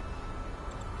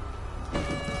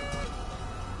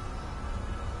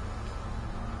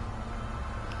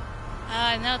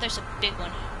 No, there's a big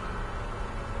one.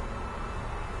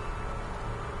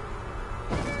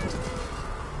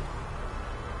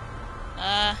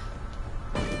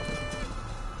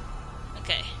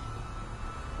 Okay.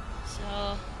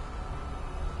 So...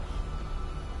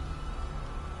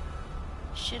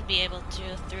 should be able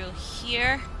to through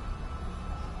here.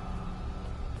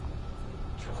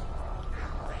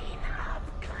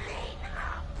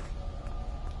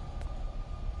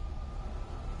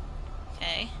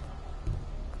 Okay.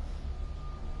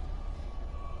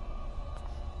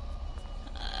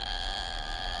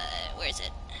 Where is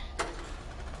it?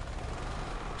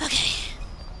 Okay.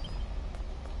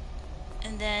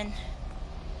 And then...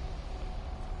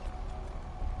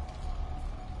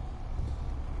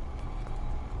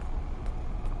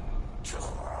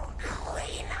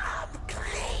 Clean up.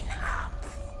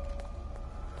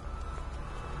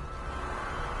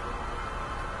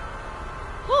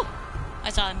 whew! I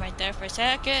saw him right there for a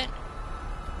second.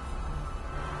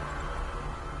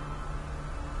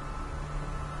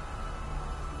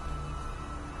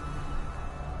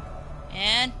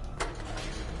 And...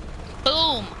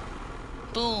 boom!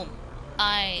 Boom.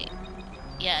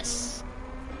 Yes.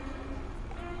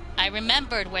 I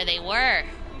remembered where they were.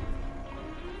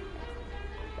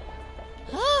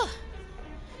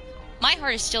 My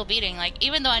heart is still beating, like,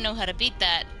 even though I know how to beat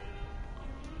that.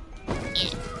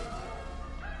 Yeah.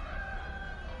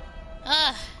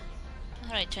 How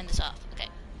do I turn this off? Okay.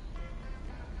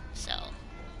 So. I'm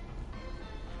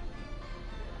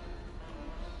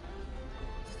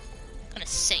gonna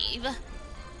save.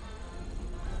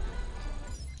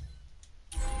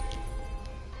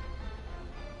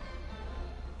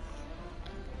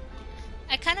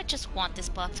 I kinda just want this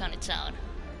box on its own.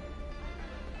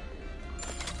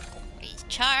 Raise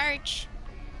charge.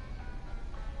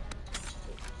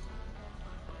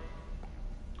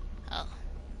 Oh.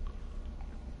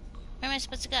 Where am I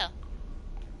supposed to go?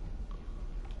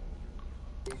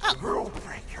 Oh. Rule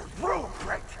breaker, rule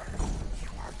breaker. You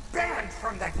are banned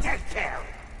from the daycare.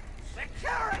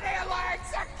 Security alert!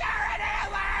 Security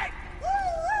alert!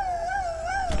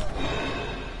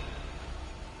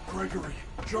 Gregory,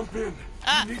 jump in.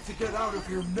 Ah. You need to get out of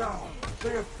here now. They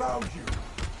have found you.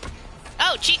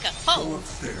 Oh, Chica. Go Oh.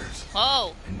 upstairs.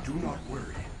 Oh. And do not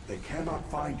worry. They cannot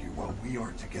find you while we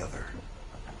are together.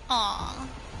 Aw.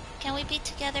 Can we be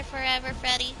together forever,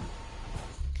 Freddy?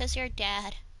 'Cause you're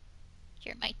dad.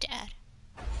 You're my dad.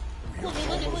 We are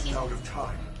almost out of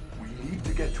time. We need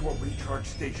to get to a recharge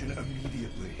station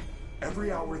immediately.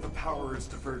 Every hour the power is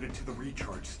diverted to the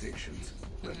recharge stations.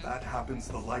 When that happens,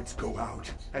 the lights go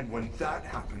out. And when that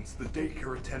happens, the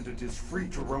daycare attendant is free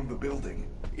to roam the building.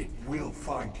 It will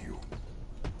find you.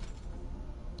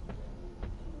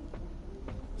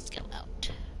 Let's go out.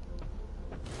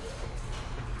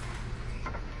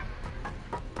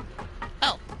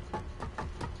 Oh.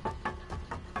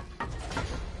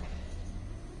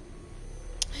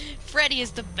 Freddy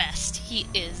is the best. He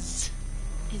is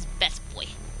his best boy.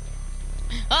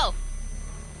 Oh!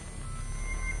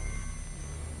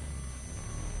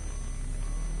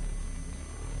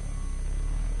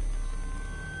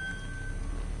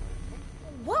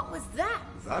 What was that?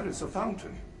 That is a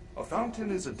fountain. A fountain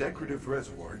is a decorative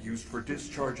reservoir used for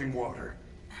discharging water.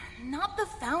 Not the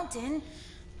fountain.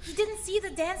 You didn't see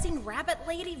the dancing rabbit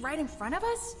lady right in front of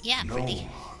us? Yeah, No, Freddy.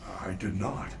 I did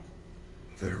not.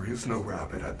 There is no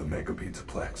rabbit at the Mega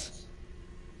Pizzaplex.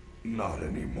 Not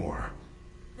anymore.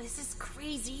 This is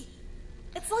crazy.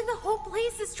 It's like the whole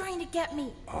place is trying to get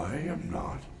me. I am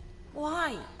not.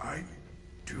 Why? I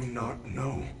do not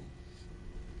know.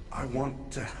 I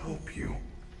want to help you.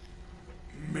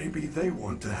 Maybe they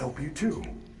want to help you too.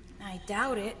 I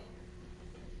doubt it.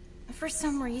 For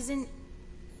some reason,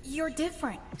 you're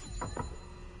different.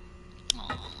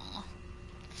 Aww.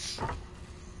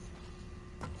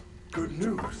 Good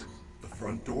news. The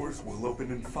front doors will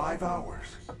open in 5 hours.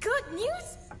 Good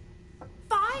news?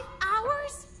 5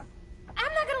 hours?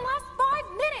 I'm not gonna last 5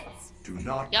 minutes! Do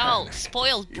not Yo, panic.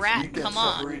 spoiled If brat, we get come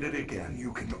on. separated again,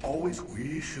 you can always...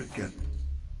 We should get...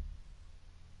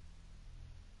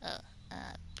 Oh.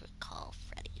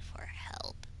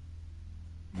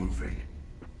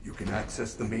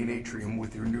 access the main atrium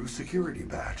with your new security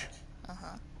badge.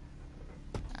 Uh-huh.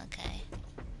 Okay.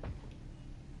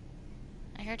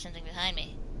 I heard something behind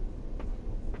me.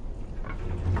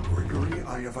 For Yuri,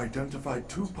 I have identified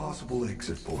 2 possible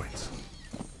exit points.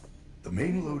 The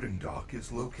main loading dock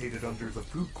is located under the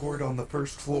food court on the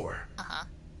 1st floor. Uh-huh.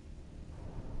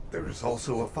 There is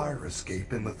also a fire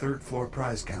escape in the 3rd floor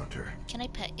prize counter. Can I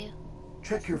pet you?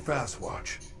 Check your fast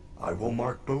watch. I will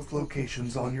mark both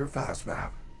locations on your fast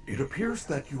map. It appears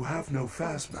that you have no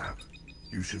fast map.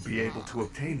 You should be able to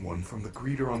obtain one from the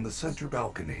greeter on the center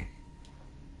balcony.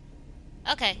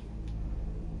 Okay.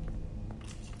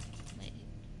 Wait,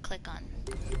 click on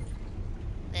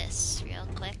this real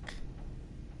quick.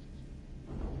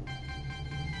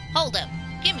 Hold up.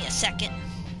 Give me a second.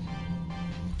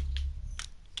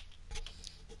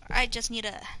 I just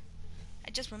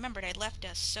remembered I left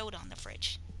a soda on the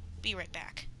fridge. Be right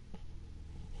back.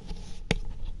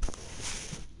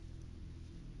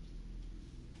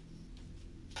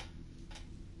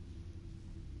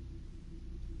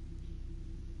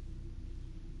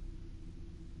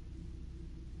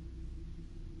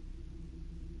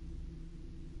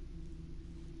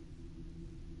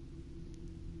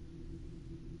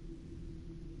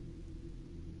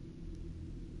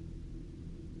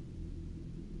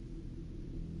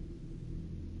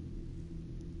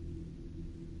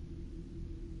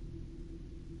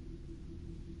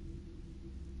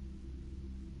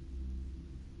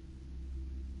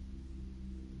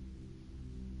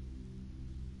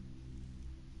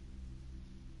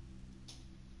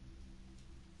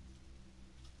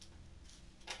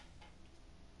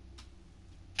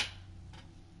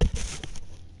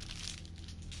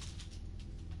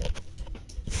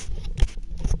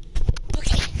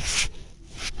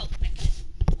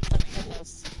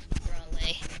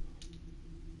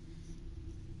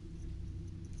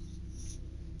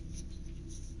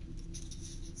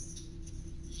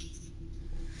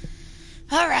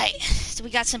 Alright, so we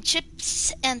got some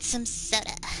chips and some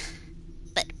soda.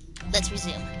 But let's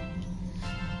resume.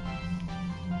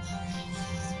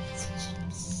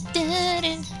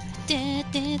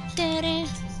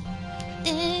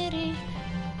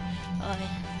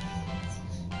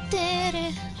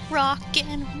 Rock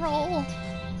and roll.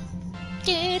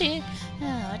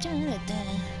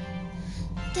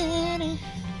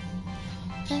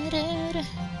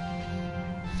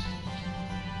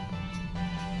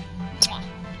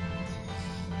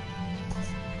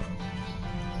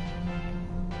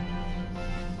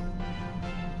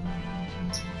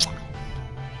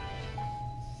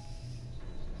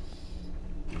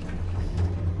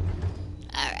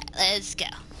 Alright, let's go.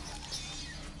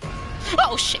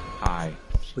 Oh shit! Hi,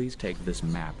 please take this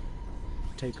map.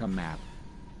 Take a map.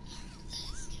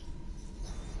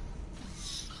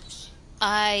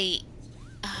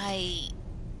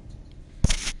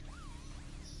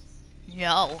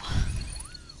 No.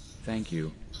 Thank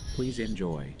you. Please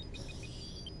enjoy.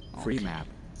 Free Okay. map.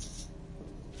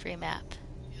 Free map.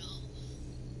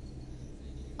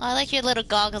 Oh, I like your little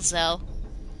goggles though.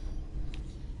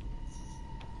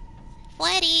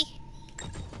 Freddy!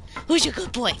 Who's your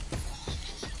good boy?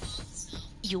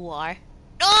 You are.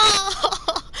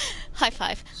 Oh! High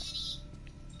five.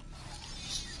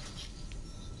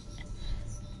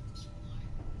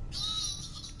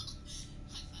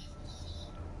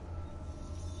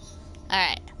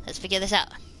 Alright, let's figure this out.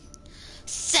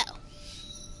 So,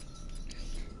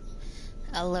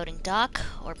 a loading dock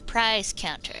or prize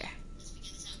counter?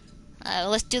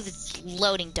 Let's do the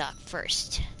loading dock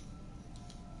first.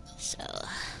 So,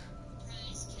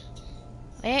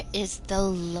 where is the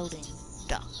loading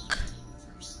dock?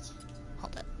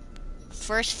 Hold up.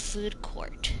 First food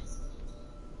court.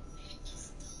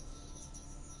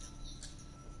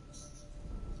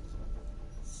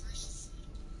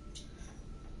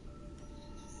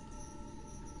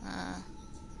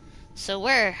 So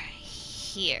we're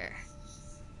here.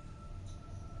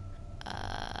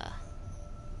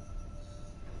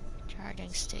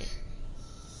 Charging state.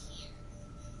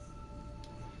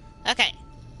 Okay.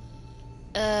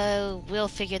 We'll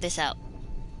figure this out.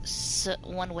 So,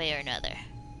 one way or another.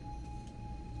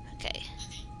 Okay.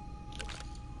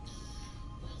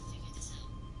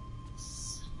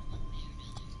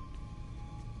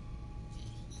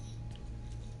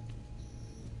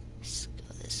 Let's go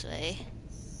this way.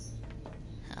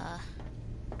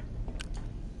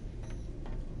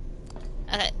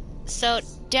 Okay, so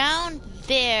down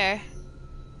there,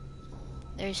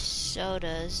 there's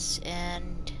sodas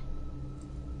and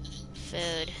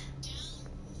food.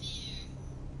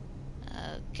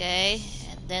 Okay,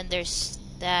 and then there's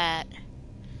that.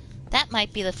 That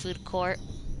might be the food court,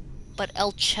 but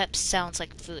El Chep sounds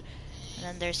like food. And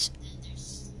then there's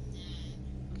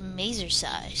mazer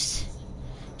size.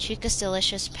 Chica's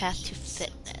delicious path to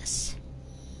fitness.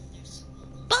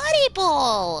 Body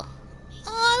ball!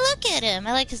 Oh, look at him.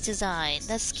 I like his design.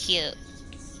 That's cute.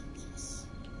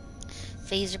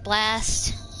 Phaser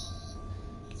blast.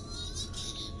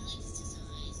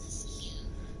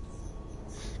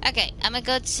 Okay, I'm gonna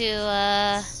go to,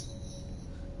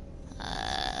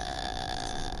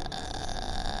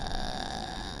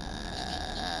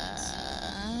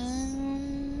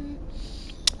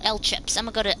 L chips. I'm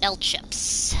gonna go to L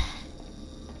chips.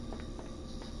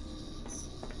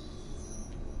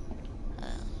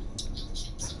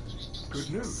 Good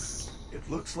news. It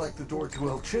looks like the door to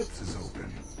El Chips is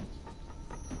open.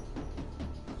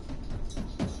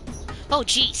 Oh,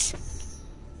 jeez.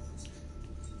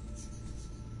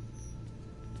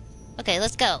 Okay,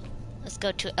 let's go. Let's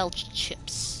go to El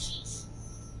Chips.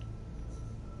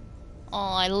 Oh,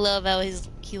 I love how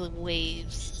he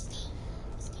waves.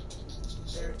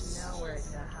 There's nowhere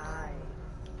to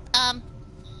hide.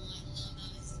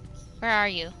 Where are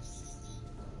you?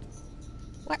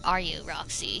 Where are you,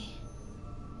 Roxy?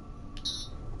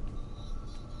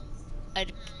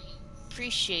 I'd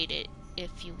appreciate it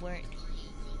if you weren't.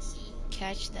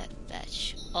 Catch that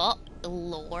fetch. Oh,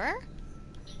 lore?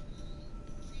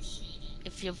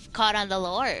 If you've caught on the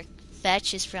lore,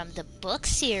 fetch is from the book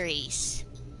series.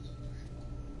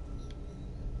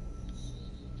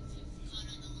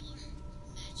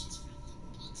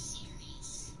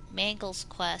 Mangle's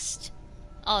Quest.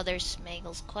 Oh, there's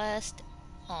Mangle's Quest.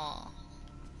 Aw,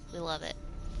 we love it.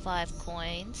 5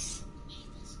 coins.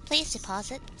 Please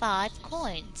deposit 5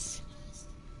 coins.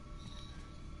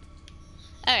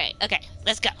 Alright, okay,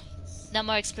 let's go. No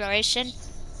more exploration,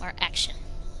 more action.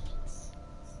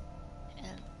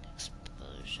 And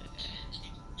exposure.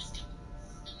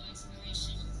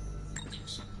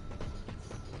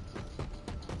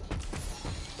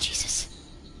 Jesus.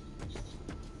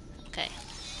 Okay.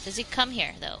 Does he come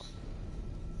here, though?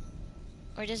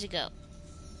 Or does he go?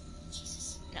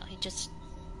 No, he just...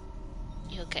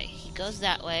 Okay, he goes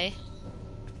that way.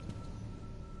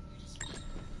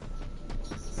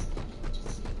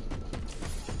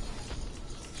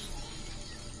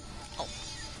 Oh.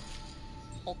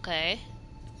 Okay.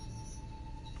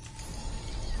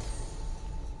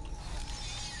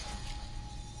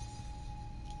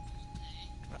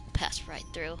 Pass right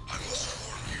through. I must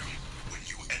warn you, when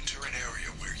you enter an area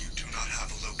where you do not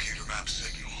have a locator map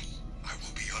signal, I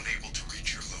will be unable to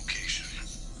reach your location.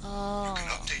 Oh. You can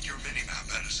update your minimap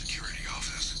at a security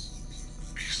office.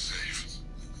 Be safe.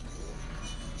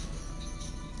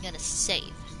 I'm gonna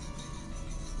save.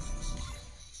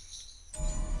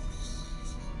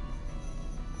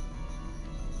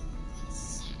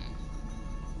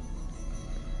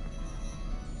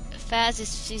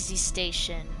 Faz's Fizzy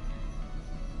Station.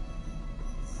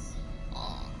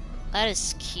 Oh, that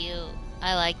is cute.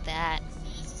 I like that.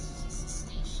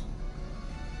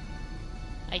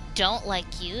 I don't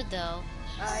like you, though.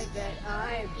 I bet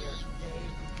I'm your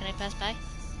favorite. Can I pass by?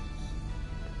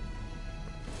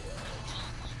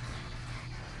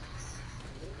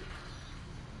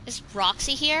 Is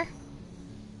Roxy here?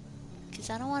 Because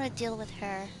I don't want to deal with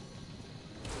her.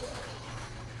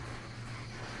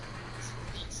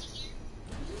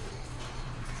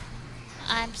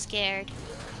 I'm scared.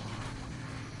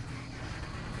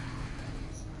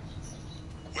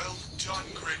 Well done,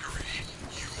 Gregory.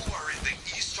 You are in the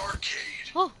East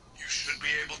Arcade. Oh. You should be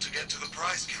able to get to the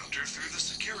prize counter through the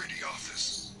security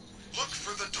office. Look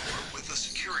for the door with the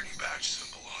security badge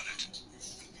symbol on it.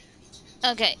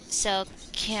 Okay, so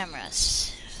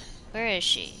cameras. Where is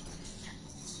she?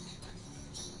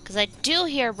 Because I do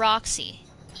hear Roxy.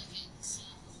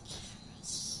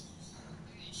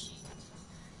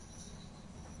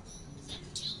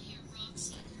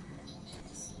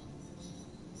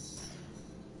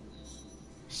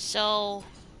 So,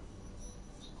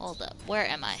 hold up. Where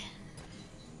am I?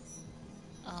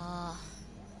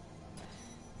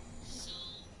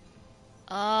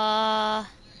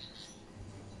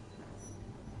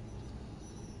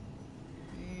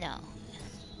 No.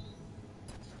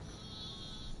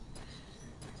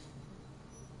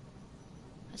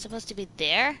 I'm supposed to be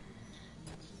there?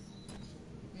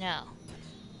 No.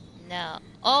 No.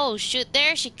 Oh, shoot.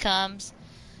 There she comes.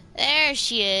 There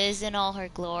she is in all her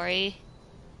glory.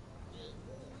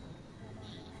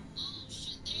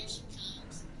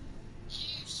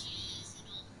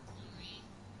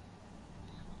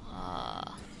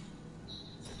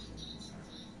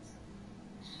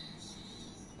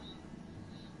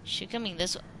 She coming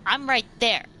this way. I'm right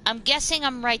there. I'm guessing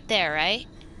I'm right there, right?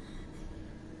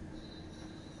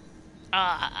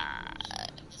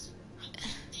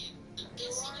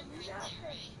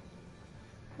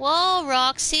 Whoa,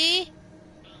 Roxy.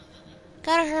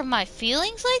 Gotta hurt my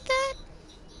feelings like that?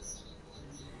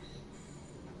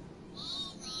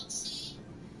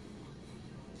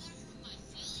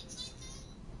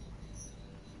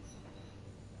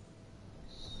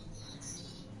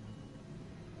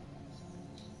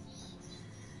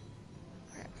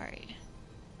 Where are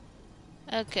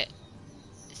you? Okay.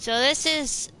 So this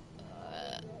is...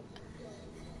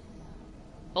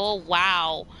 oh,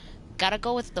 wow. Gotta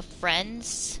go with the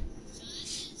friends.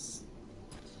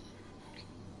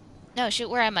 No, shoot,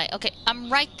 where am I? Okay,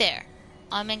 I'm right there.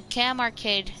 I'm in Cam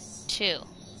Arcade 2.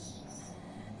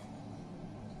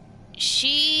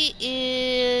 She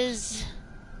is...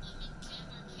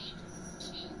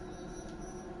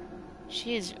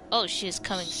 she is... oh, she is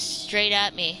coming straight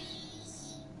at me.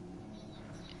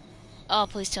 Oh,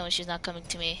 please tell me she's not coming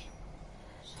to me.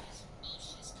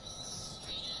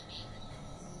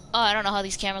 Oh, I don't know how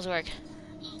these cameras work.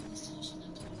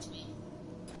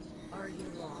 Are you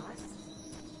lost?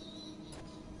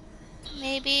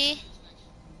 Maybe.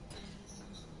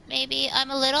 Maybe I'm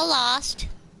a little lost.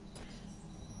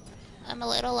 I'm a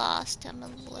little lost. I'm a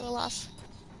little lost.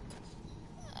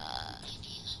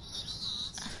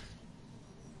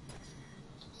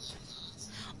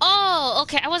 Oh,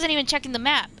 okay. I wasn't even checking the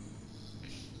map.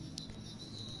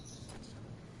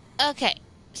 Okay.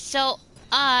 So,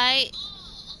 I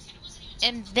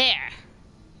am there.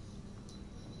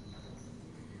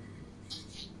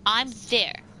 I'm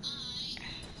there.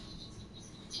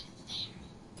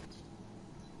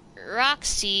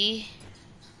 Roxy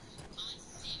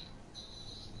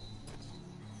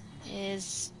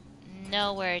is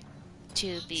nowhere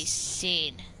to be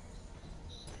seen.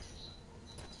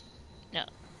 No,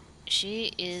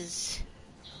 she is...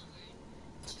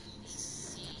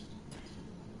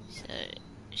 so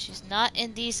she's not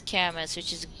in these cameras,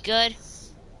 which is a good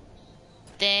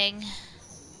thing.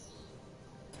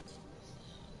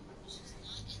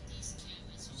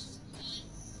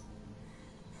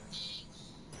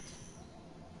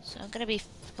 So I'm gonna be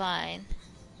fine.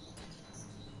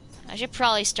 I should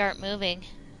probably start moving.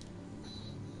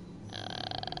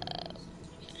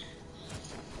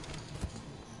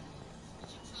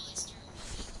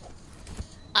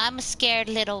 I'm a scared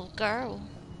little girl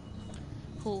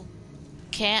who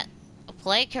can't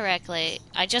play correctly.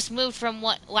 I just moved from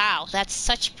what? Wow, that's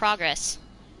such progress.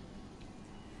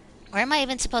 Where am I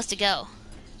even supposed to go?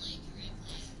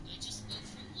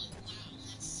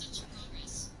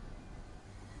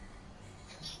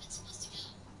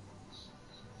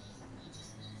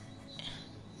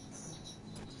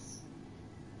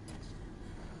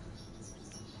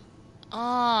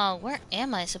 Oh, where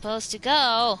am I supposed to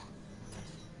go?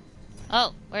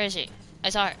 Oh, where is she? I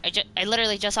saw her. I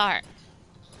literally just saw her.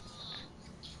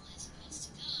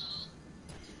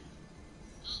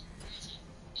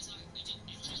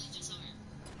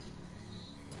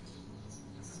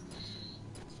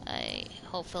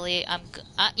 Hopefully I'm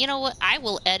you know what? I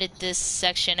will edit this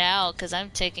section out because I'm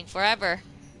taking forever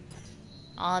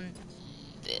on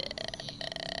the...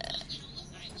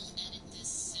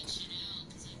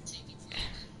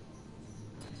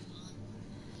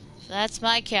 So that's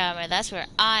my camera. That's where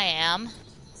I am.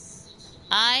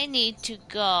 I need to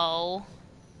go...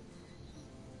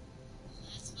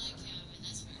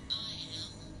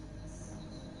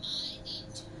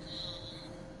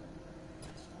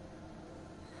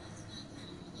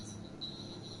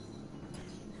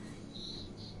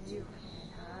 You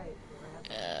can't hide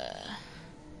forever.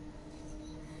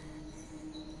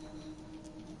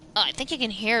 Oh, I think you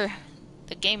can hear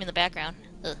the game in the background.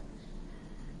 Ugh.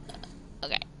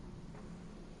 Okay.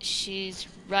 She's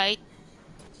right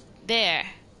there.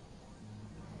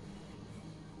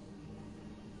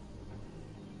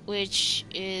 Which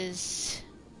is...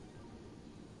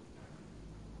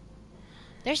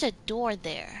 there's a door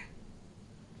there.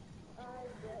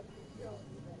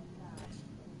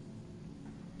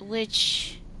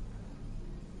 Which...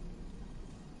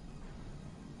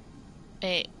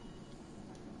 wait.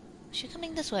 Is she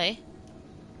coming this way?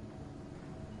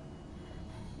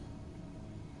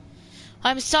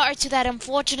 I'm sorry to that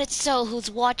unfortunate soul who's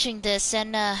watching this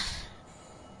and,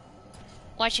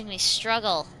 watching me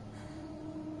struggle.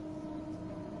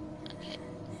 Okay,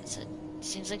 so it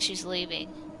seems like she's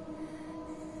leaving.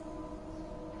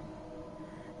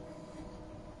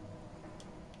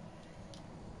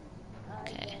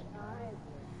 Okay.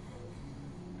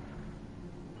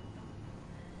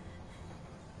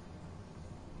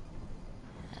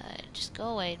 Just go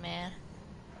away, man.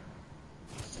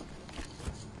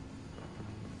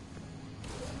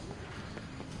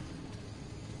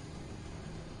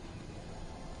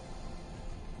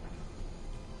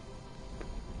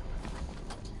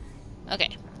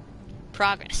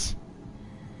 Progress.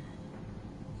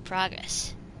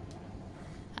 Progress.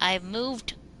 I've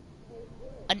moved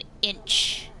an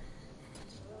inch.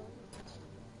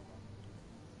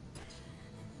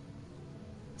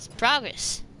 It's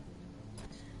progress.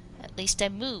 At least I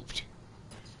moved.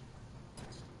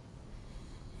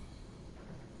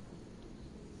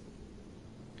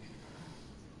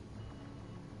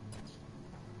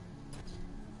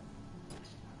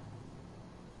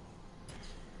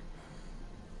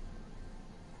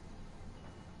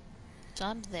 So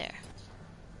I'm there.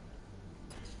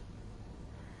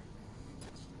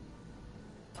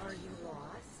 Are you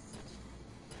lost?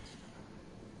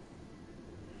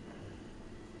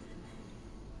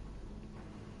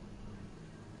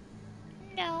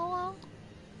 No.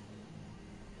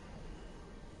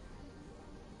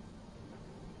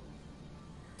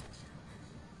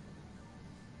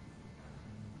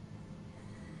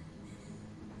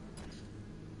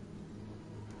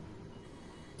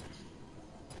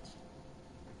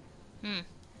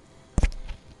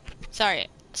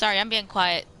 Sorry, I'm being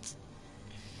quiet.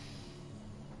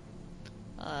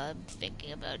 I'm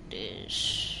thinking about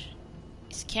this.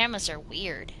 These cameras are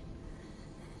weird.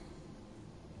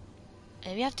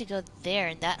 Maybe I have to go there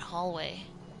in that hallway.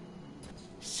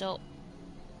 So...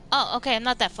 Oh, okay, I'm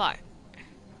not that far.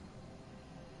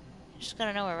 Just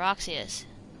gotta know where Roxy is.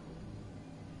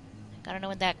 Gotta know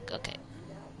when that... Okay.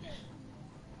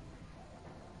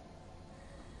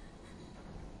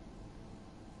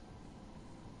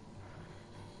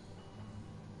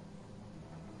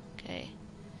 Okay.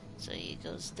 So he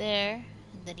goes there,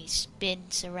 and then he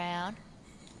spins around.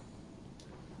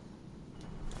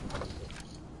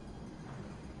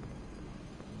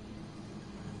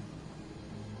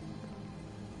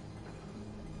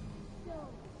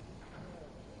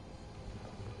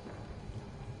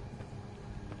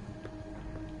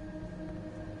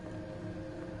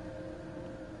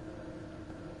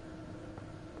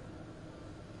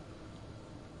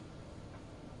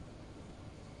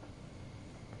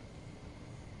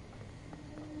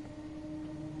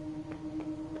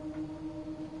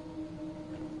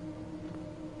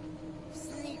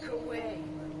 Sneak away,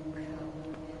 little coward.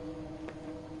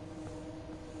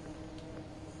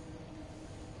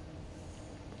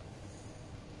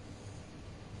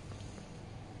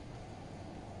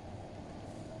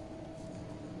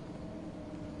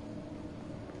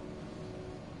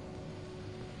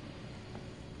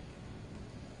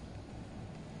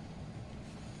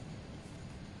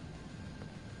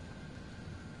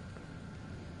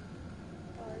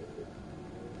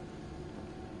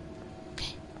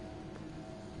 Okay.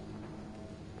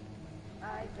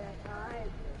 I bet I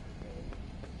will be.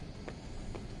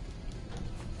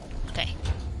 Okay.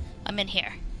 I'm in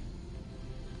here.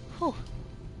 Whew.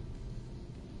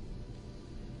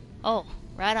 Oh,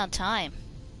 right on time.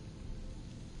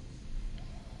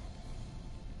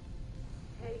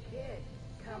 Hey kid,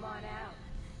 come on out.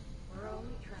 We're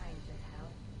only trying to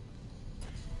help.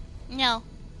 No.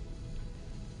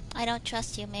 I don't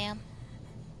trust you, ma'am.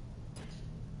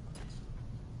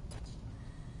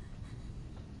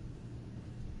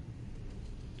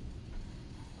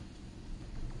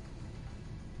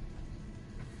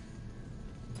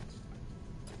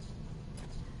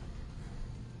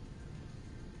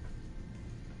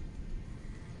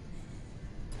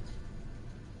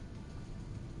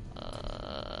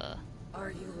 Are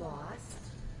you lost?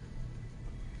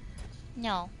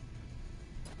 No.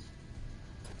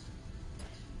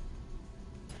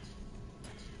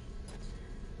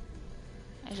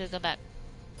 I should go back.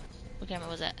 What camera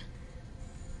was that?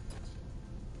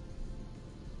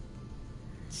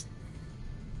 It's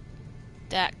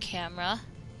that camera.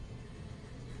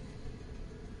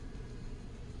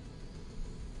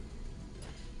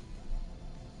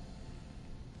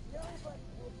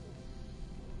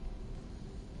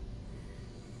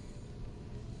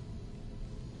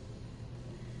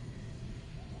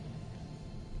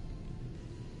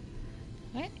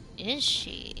 Where is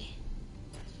she?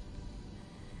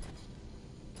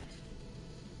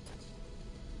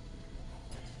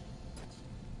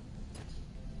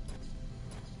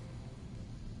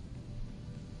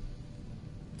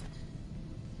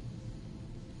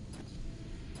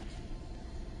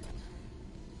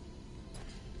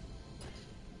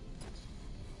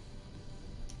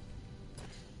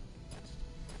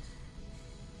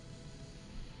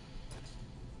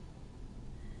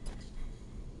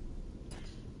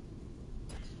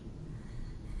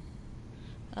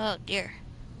 Oh dear.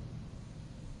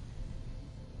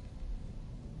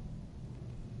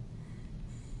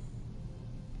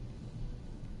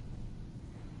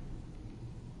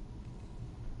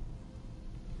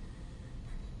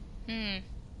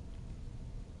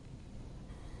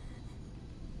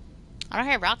 I don't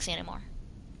hear Roxy anymore.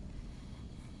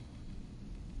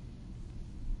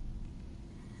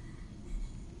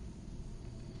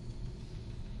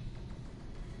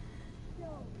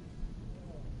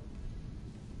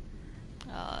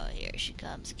 Oh, here she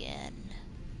comes again.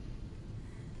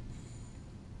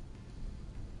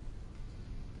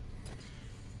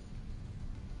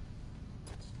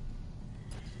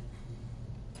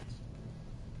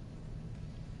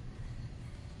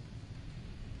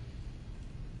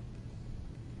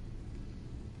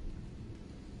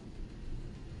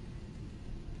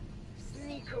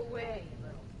 Sneak away,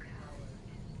 little coward.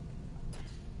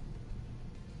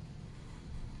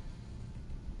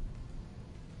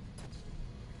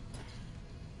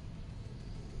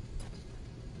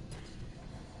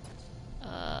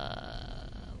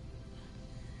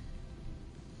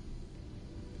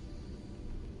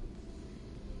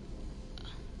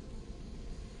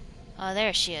 Oh,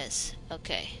 there she is.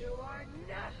 Okay. You are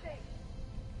nothing.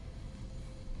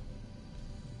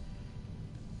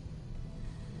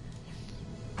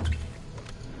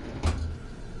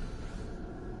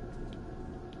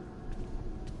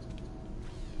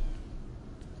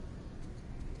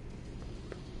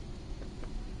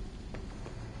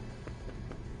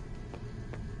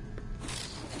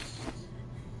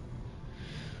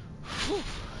 Whew.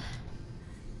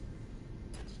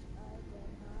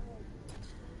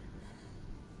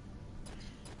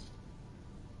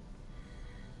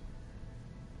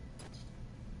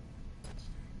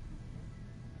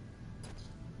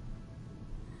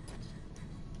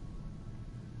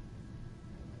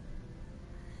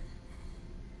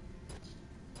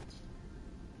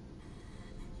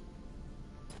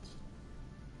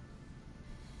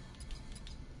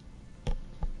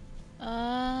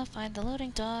 Find the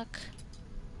loading dock.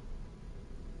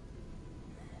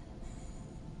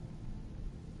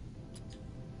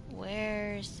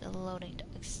 Where's the loading dock?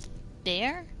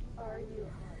 There? Are you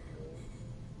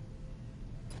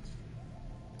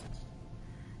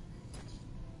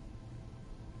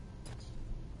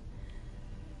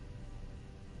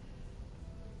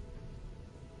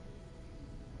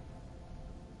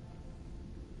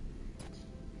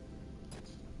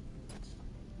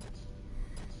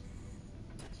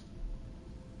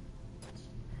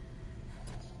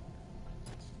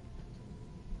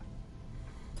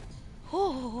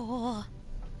Oh,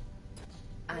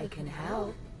 I can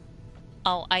help.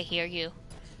 oh, I hear you.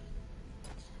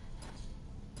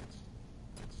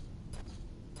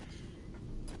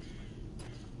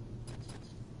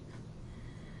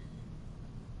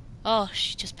 Oh,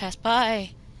 she just passed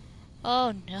by.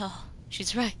 Oh no,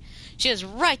 she's right. She is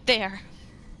right there.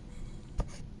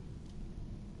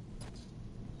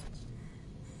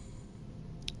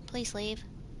 Please leave.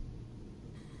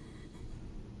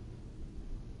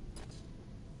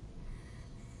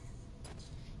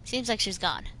 Seems like she's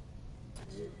gone.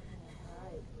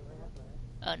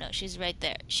 Oh no, she's right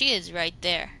there. She is right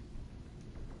there.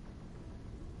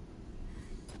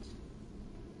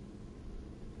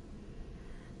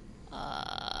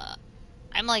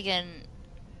 I'm like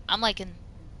in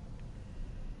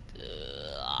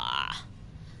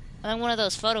I'm in one of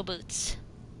those photo booths.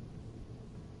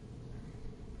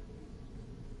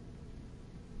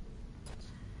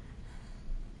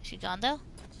 Is she gone though?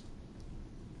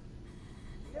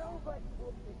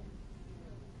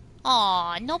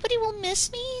 Aw, nobody will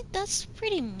miss me? That's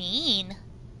pretty mean.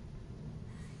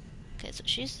 Okay, so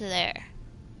she's there.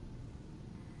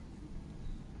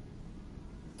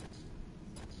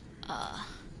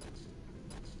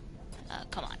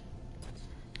 Come on.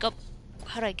 Go.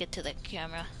 How do I get to the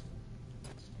camera?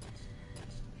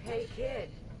 Hey kid,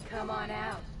 come on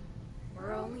out.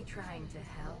 We're only trying to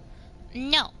help.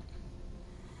 No.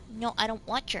 No, I don't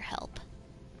want your help.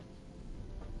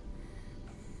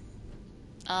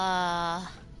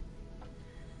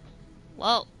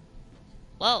 Whoa.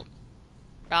 Whoa.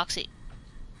 Roxy.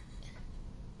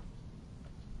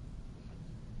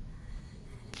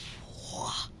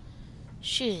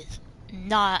 She's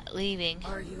not leaving.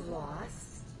 Are you lost?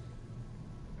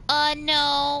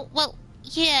 No. Well,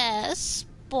 yes,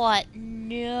 but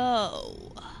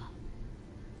no.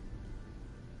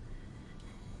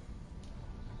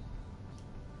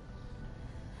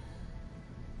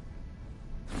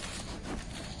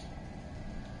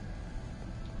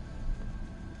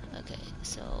 Okay,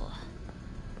 so...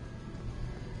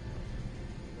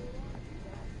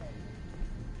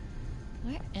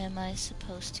 where am I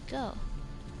supposed to go?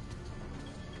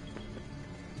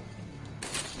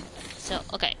 So,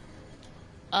 okay.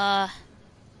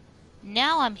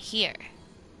 Now I'm here.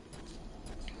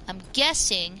 I'm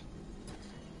guessing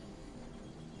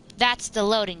that's the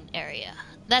loading area.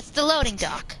 That's the loading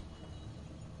dock.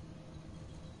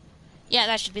 Yeah,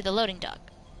 that should be the loading dock.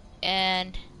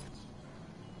 And...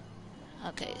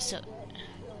 okay, so...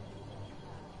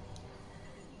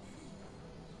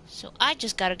 so I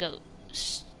just gotta go...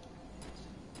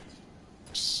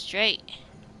 straight.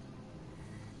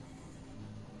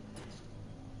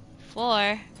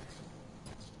 4...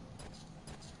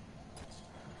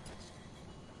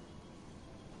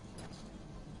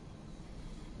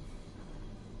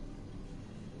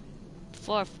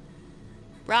 4...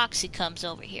 Roxy comes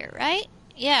over here, right?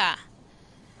 Yeah.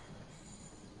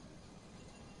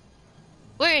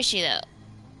 Where is she, though?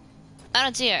 I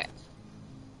don't see her.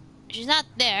 She's not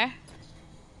there.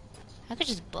 I could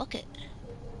just book it.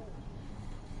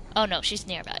 Oh no, she's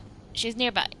nearby. She's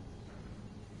nearby.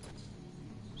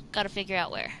 Gotta figure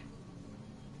out where.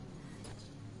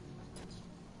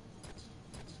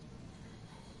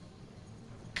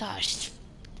 Gosh,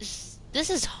 this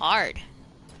is hard.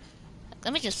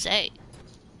 Let me just say.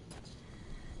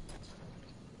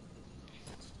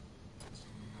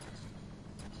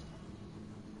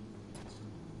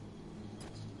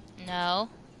 No.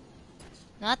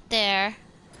 Not there.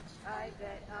 I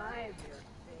bet I'm your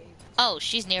favorite. Oh,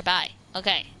 she's nearby.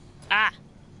 Okay. Ah.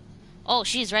 Oh,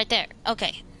 she's right there.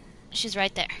 Okay. She's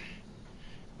right there.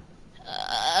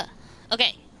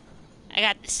 Okay. I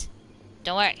got this.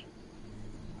 Don't worry.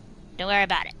 Don't worry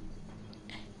about it.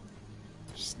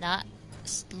 She's not...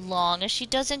 as long as she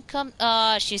doesn't come...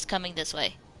 she's coming this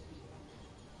way.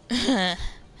 I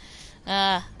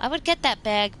would get that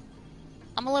bag.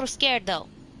 I'm a little scared, though.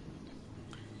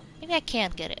 Maybe I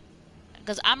can get it.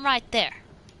 Because I'm right there.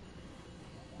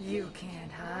 You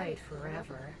can't hide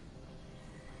forever.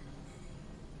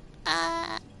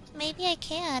 Maybe I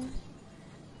can.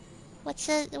 What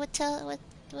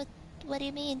do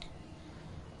you mean?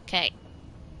 Okay.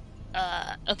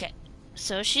 Okay.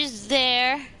 So she's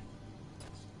there.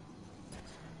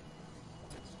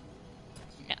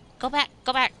 No, go back,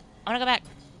 go back. I wanna go back.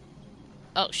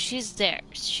 Oh, she's there.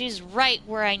 She's right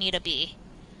where I need to be.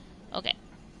 Okay.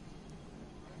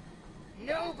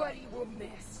 Nobody will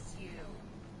miss you.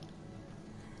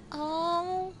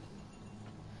 Oh.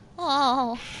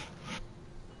 Oh.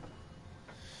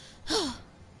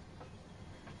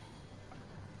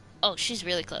 Oh, she's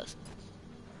really close.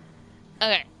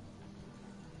 Okay.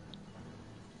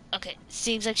 Okay,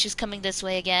 seems like she's coming this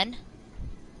way again.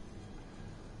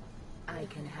 I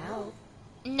can help.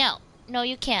 No. No,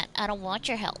 you can't. I don't want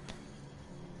your help.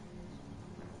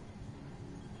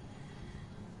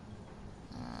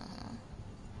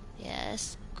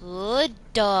 Yes. Good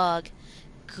dog.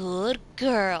 Good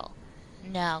girl.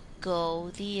 Now go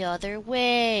the other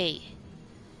way.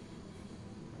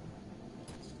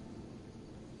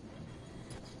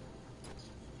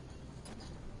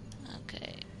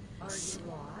 Okay. Are you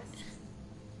lost?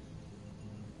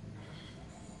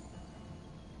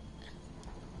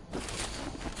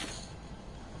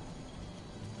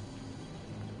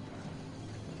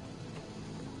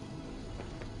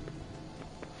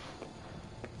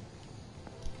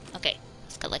 Okay,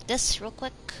 let's go like this real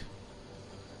quick.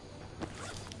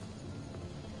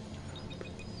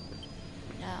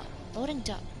 Now, loading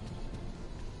dock.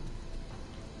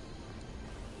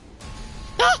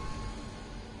 Ah!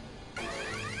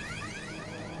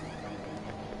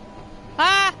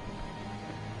 Ah!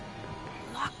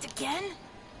 Locked again?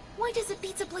 Why does a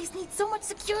pizza place need so much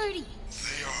security?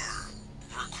 They are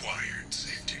required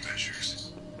safety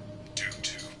measures due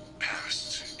to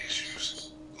past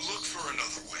issues. Look for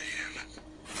another way in.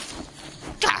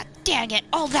 God dang it!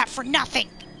 All that for nothing!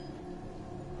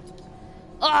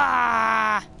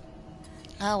 Ah!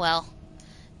 Oh well.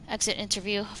 Exit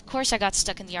interview. Of course I got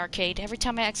stuck in the arcade. Every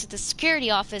time I exit the security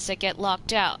office, I get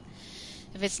locked out.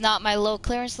 If it's not my low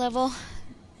clearance level,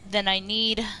 then I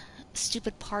need a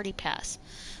stupid party pass.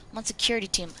 I'm on security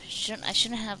team. Shouldn't I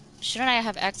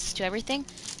have access to everything?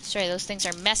 Sorry, those things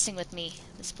are messing with me.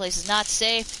 This place is not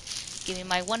safe. Give me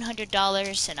my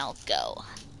 $100 and I'll go.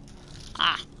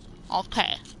 Ah,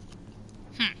 okay.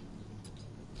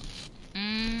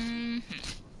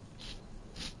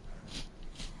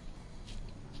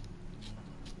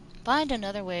 Find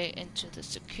another way into the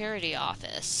security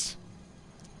office.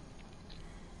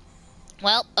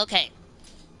 Well, okay.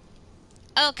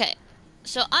 Okay,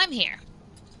 so I'm here.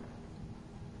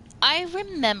 I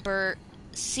remember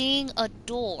seeing a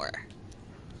door.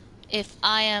 If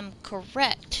I am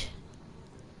correct,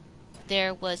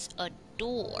 there was a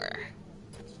door.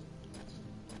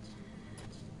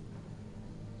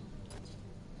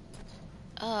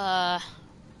 Where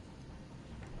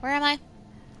am I?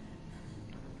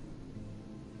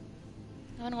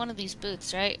 I'm in one of these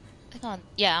booths, right? I think I'm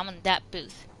on that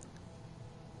booth.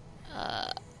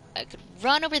 I could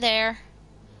run over there,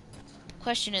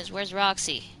 Question is, where's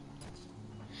Roxy?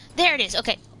 There it is.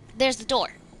 Okay, there's the door.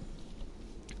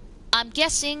 I'm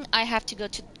guessing I have to go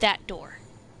to that door.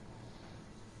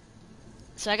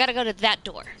 So I gotta go to that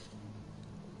door.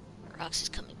 Roxy's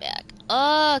coming back.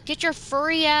 Get your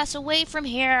furry ass away from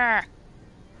here.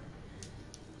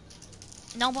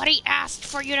 Nobody asked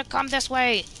for you to come this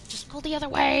way. Just go the other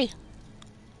way.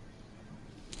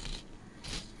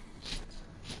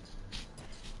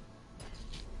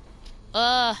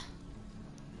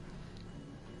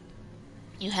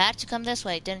 You had to come this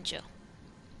way, didn't you?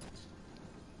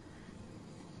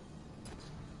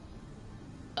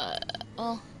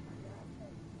 Well.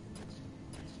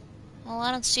 Well,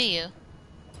 I don't see you.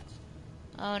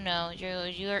 Oh no,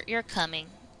 you're coming.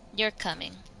 You're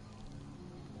coming.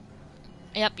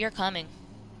 Yep, you're coming.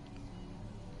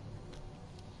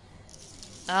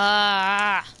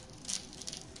 Ah!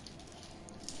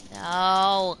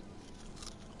 No!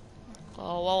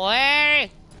 Go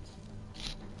away!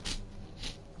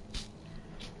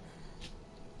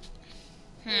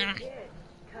 Kid,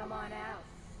 come on out.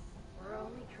 We're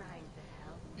only trying to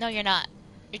help. No, you're not.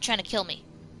 You're trying to kill me.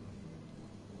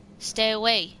 Stay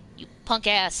away, you punk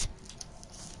ass.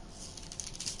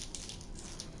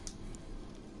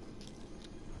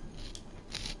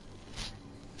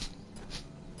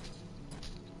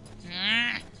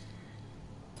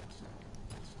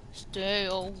 Stay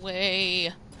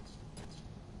away.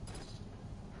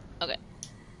 Okay.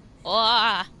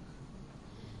 Ah.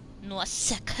 No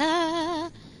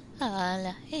saka.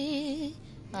 Alahe.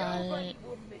 Nobody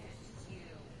will miss you.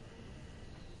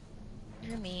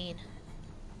 You're mean.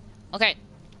 Okay.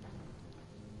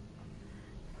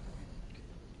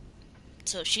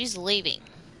 So she's leaving.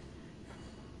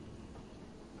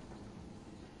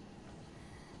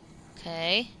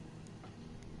 Okay.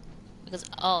 Because,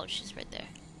 oh, she's right there.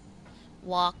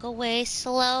 Walk away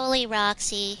slowly,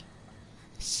 Roxy.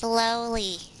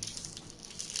 Slowly.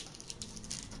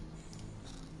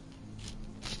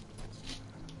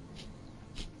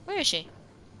 Where is she?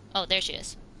 Oh, there she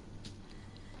is.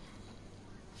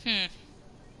 I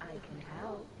can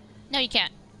help. No, you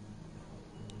can't.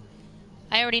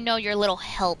 I already know your little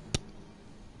help.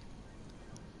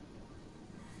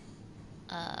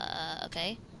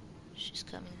 Okay. She's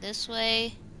coming this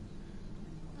way.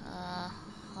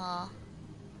 Uh-huh.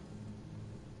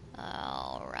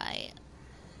 Alright.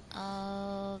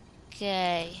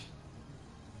 Okay.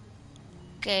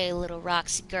 Okay, little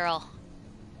Roxy girl.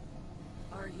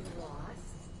 Are you lost?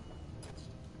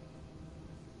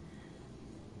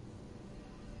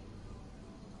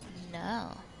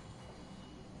 No.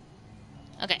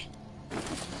 Okay.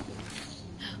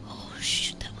 Oh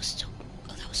shoot, that was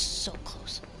so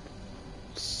close.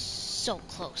 So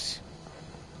close.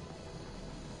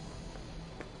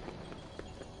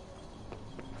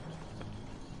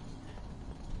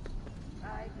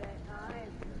 I bet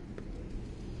I'm...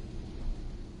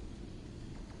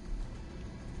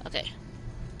 Okay.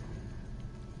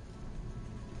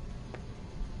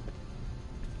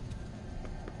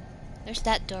 There's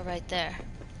that door right there.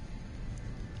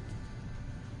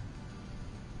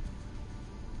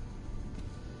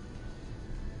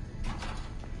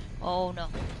 Oh no.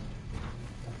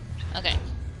 Okay.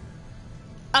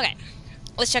 Okay.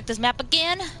 Let's check this map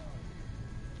again.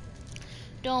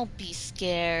 Don't be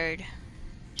scared.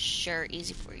 Sure,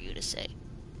 easy for you to say.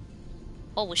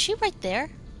 Oh, was she right there?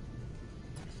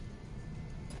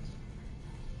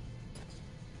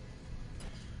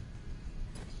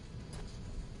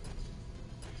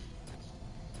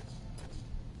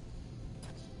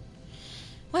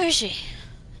 Where is she?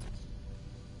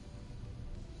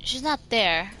 She's not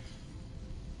there.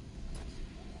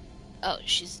 Oh,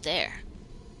 she's there.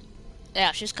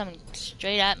 Yeah, she's coming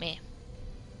straight at me.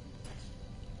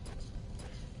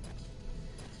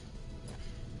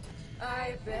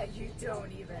 I bet you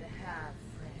don't even have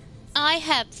friends. I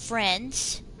have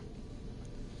friends.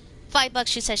 $5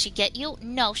 she says she'd get you.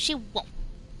 No, she won't.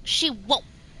 She won't.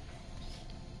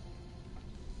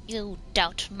 You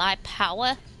doubt my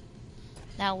power.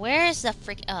 Now where is the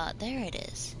freak? There it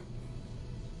is.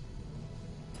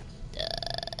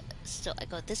 So I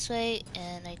go this way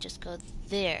and I just go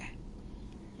there.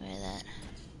 Where that?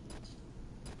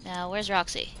 Now where's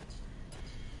Roxy?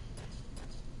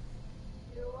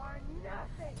 You are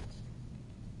nothing.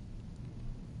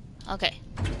 Okay.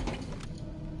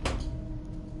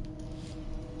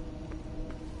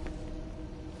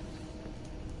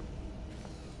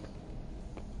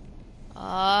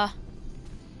 Ah.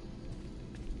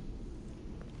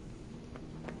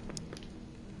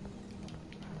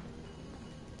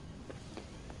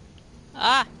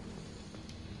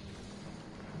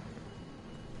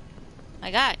 My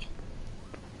guy.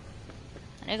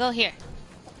 I go here.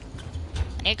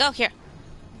 I need to go here.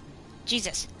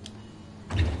 Jesus.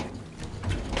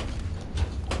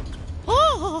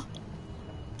 Oh!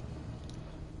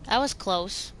 That was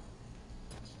close.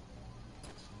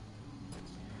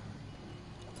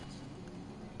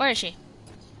 Where is she?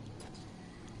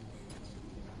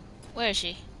 Where is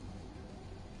she?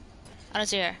 I don't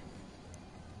see her.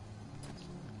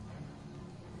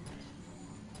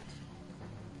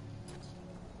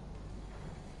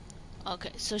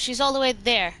 Okay, so she's all the way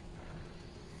there.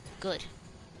 Good.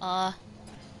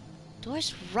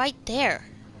 Door's right there.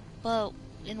 But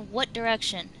in what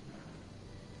direction?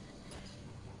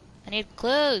 I need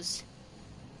clues.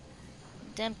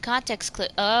 Damn context clue.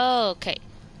 Oh, okay.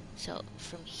 So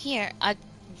from here, I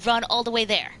run all the way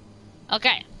there.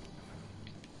 Okay.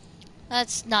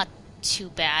 That's not too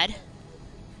bad.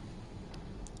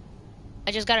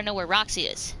 I just gotta know where Roxy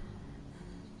is.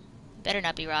 Better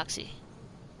not be Roxy.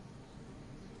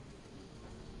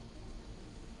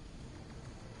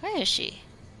 Where is she?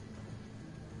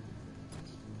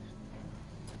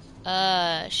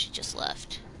 She just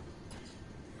left.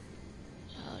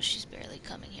 Oh, she's barely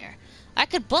coming here. I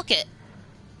could book it.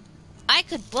 I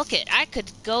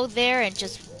could go there and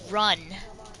just run.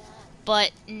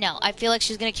 But no, I feel like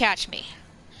she's gonna catch me.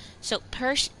 So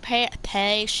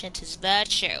patient is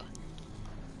virtue.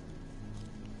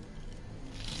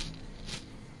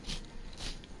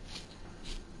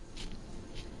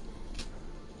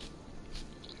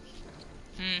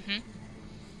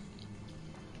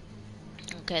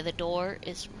 Okay, the door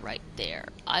is right there.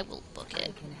 I will book it.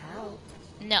 I can help.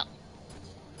 No.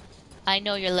 I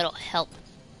know your little help.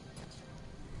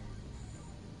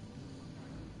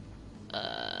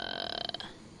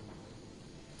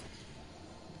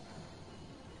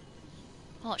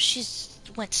 Oh, she's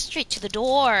went straight to the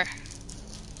door.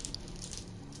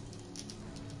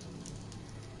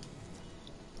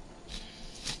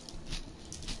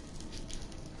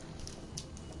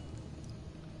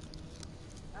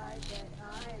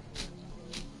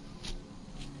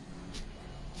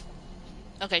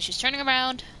 Okay, she's turning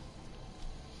around.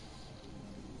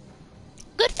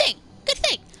 Good thing. Good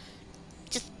thing.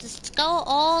 Just go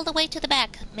all the way to the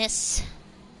back, miss.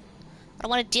 I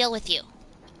don't want to deal with you.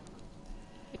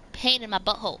 You're a pain in my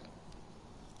butthole.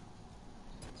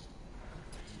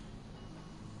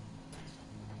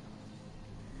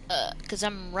 Because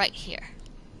I'm right here.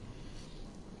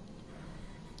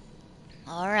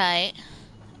 Alright.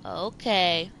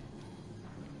 Okay.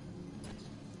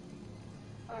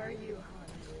 Are you hungry?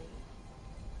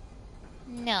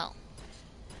 No.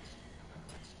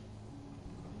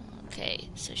 Okay,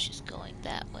 so she's going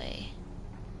that way.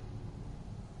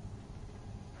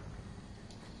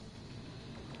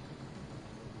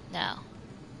 Now.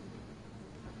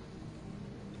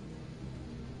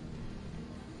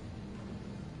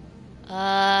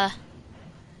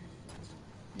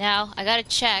 Now, I gotta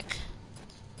check.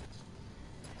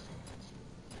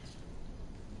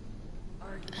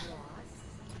 Are you lost?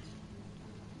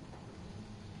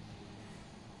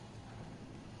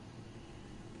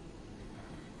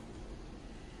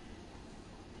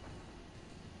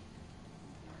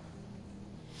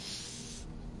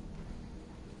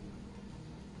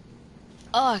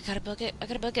 Oh, I gotta book it. I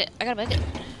gotta book it. I gotta book it.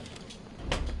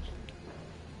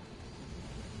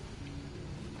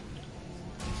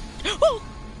 Oh!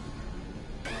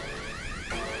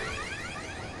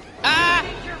 Ah!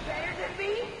 You're better than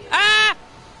me? Ah!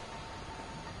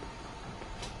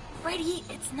 Freddy,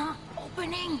 it's not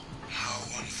opening. How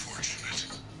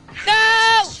unfortunate.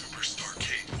 No! Superstar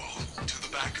Arcade wall to the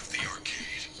back of the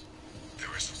arcade.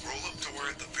 There is a roll-up door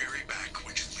at the very back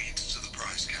which leads to the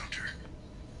prize counter.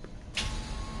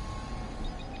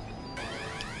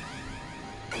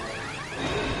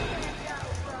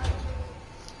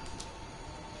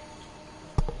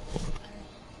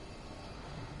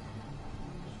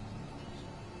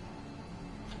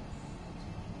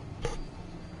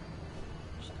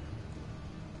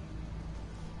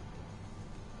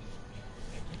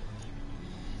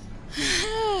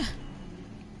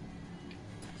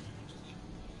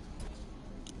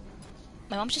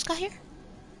 My mom just got here?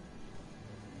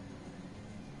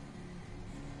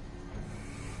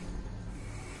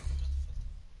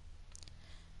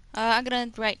 I'm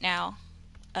gonna right now,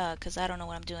 cause I don't know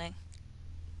what I'm doing.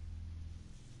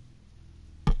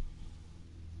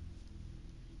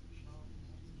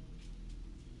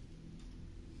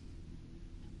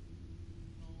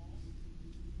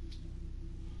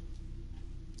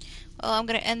 Well, I'm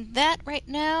gonna end that right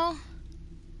now.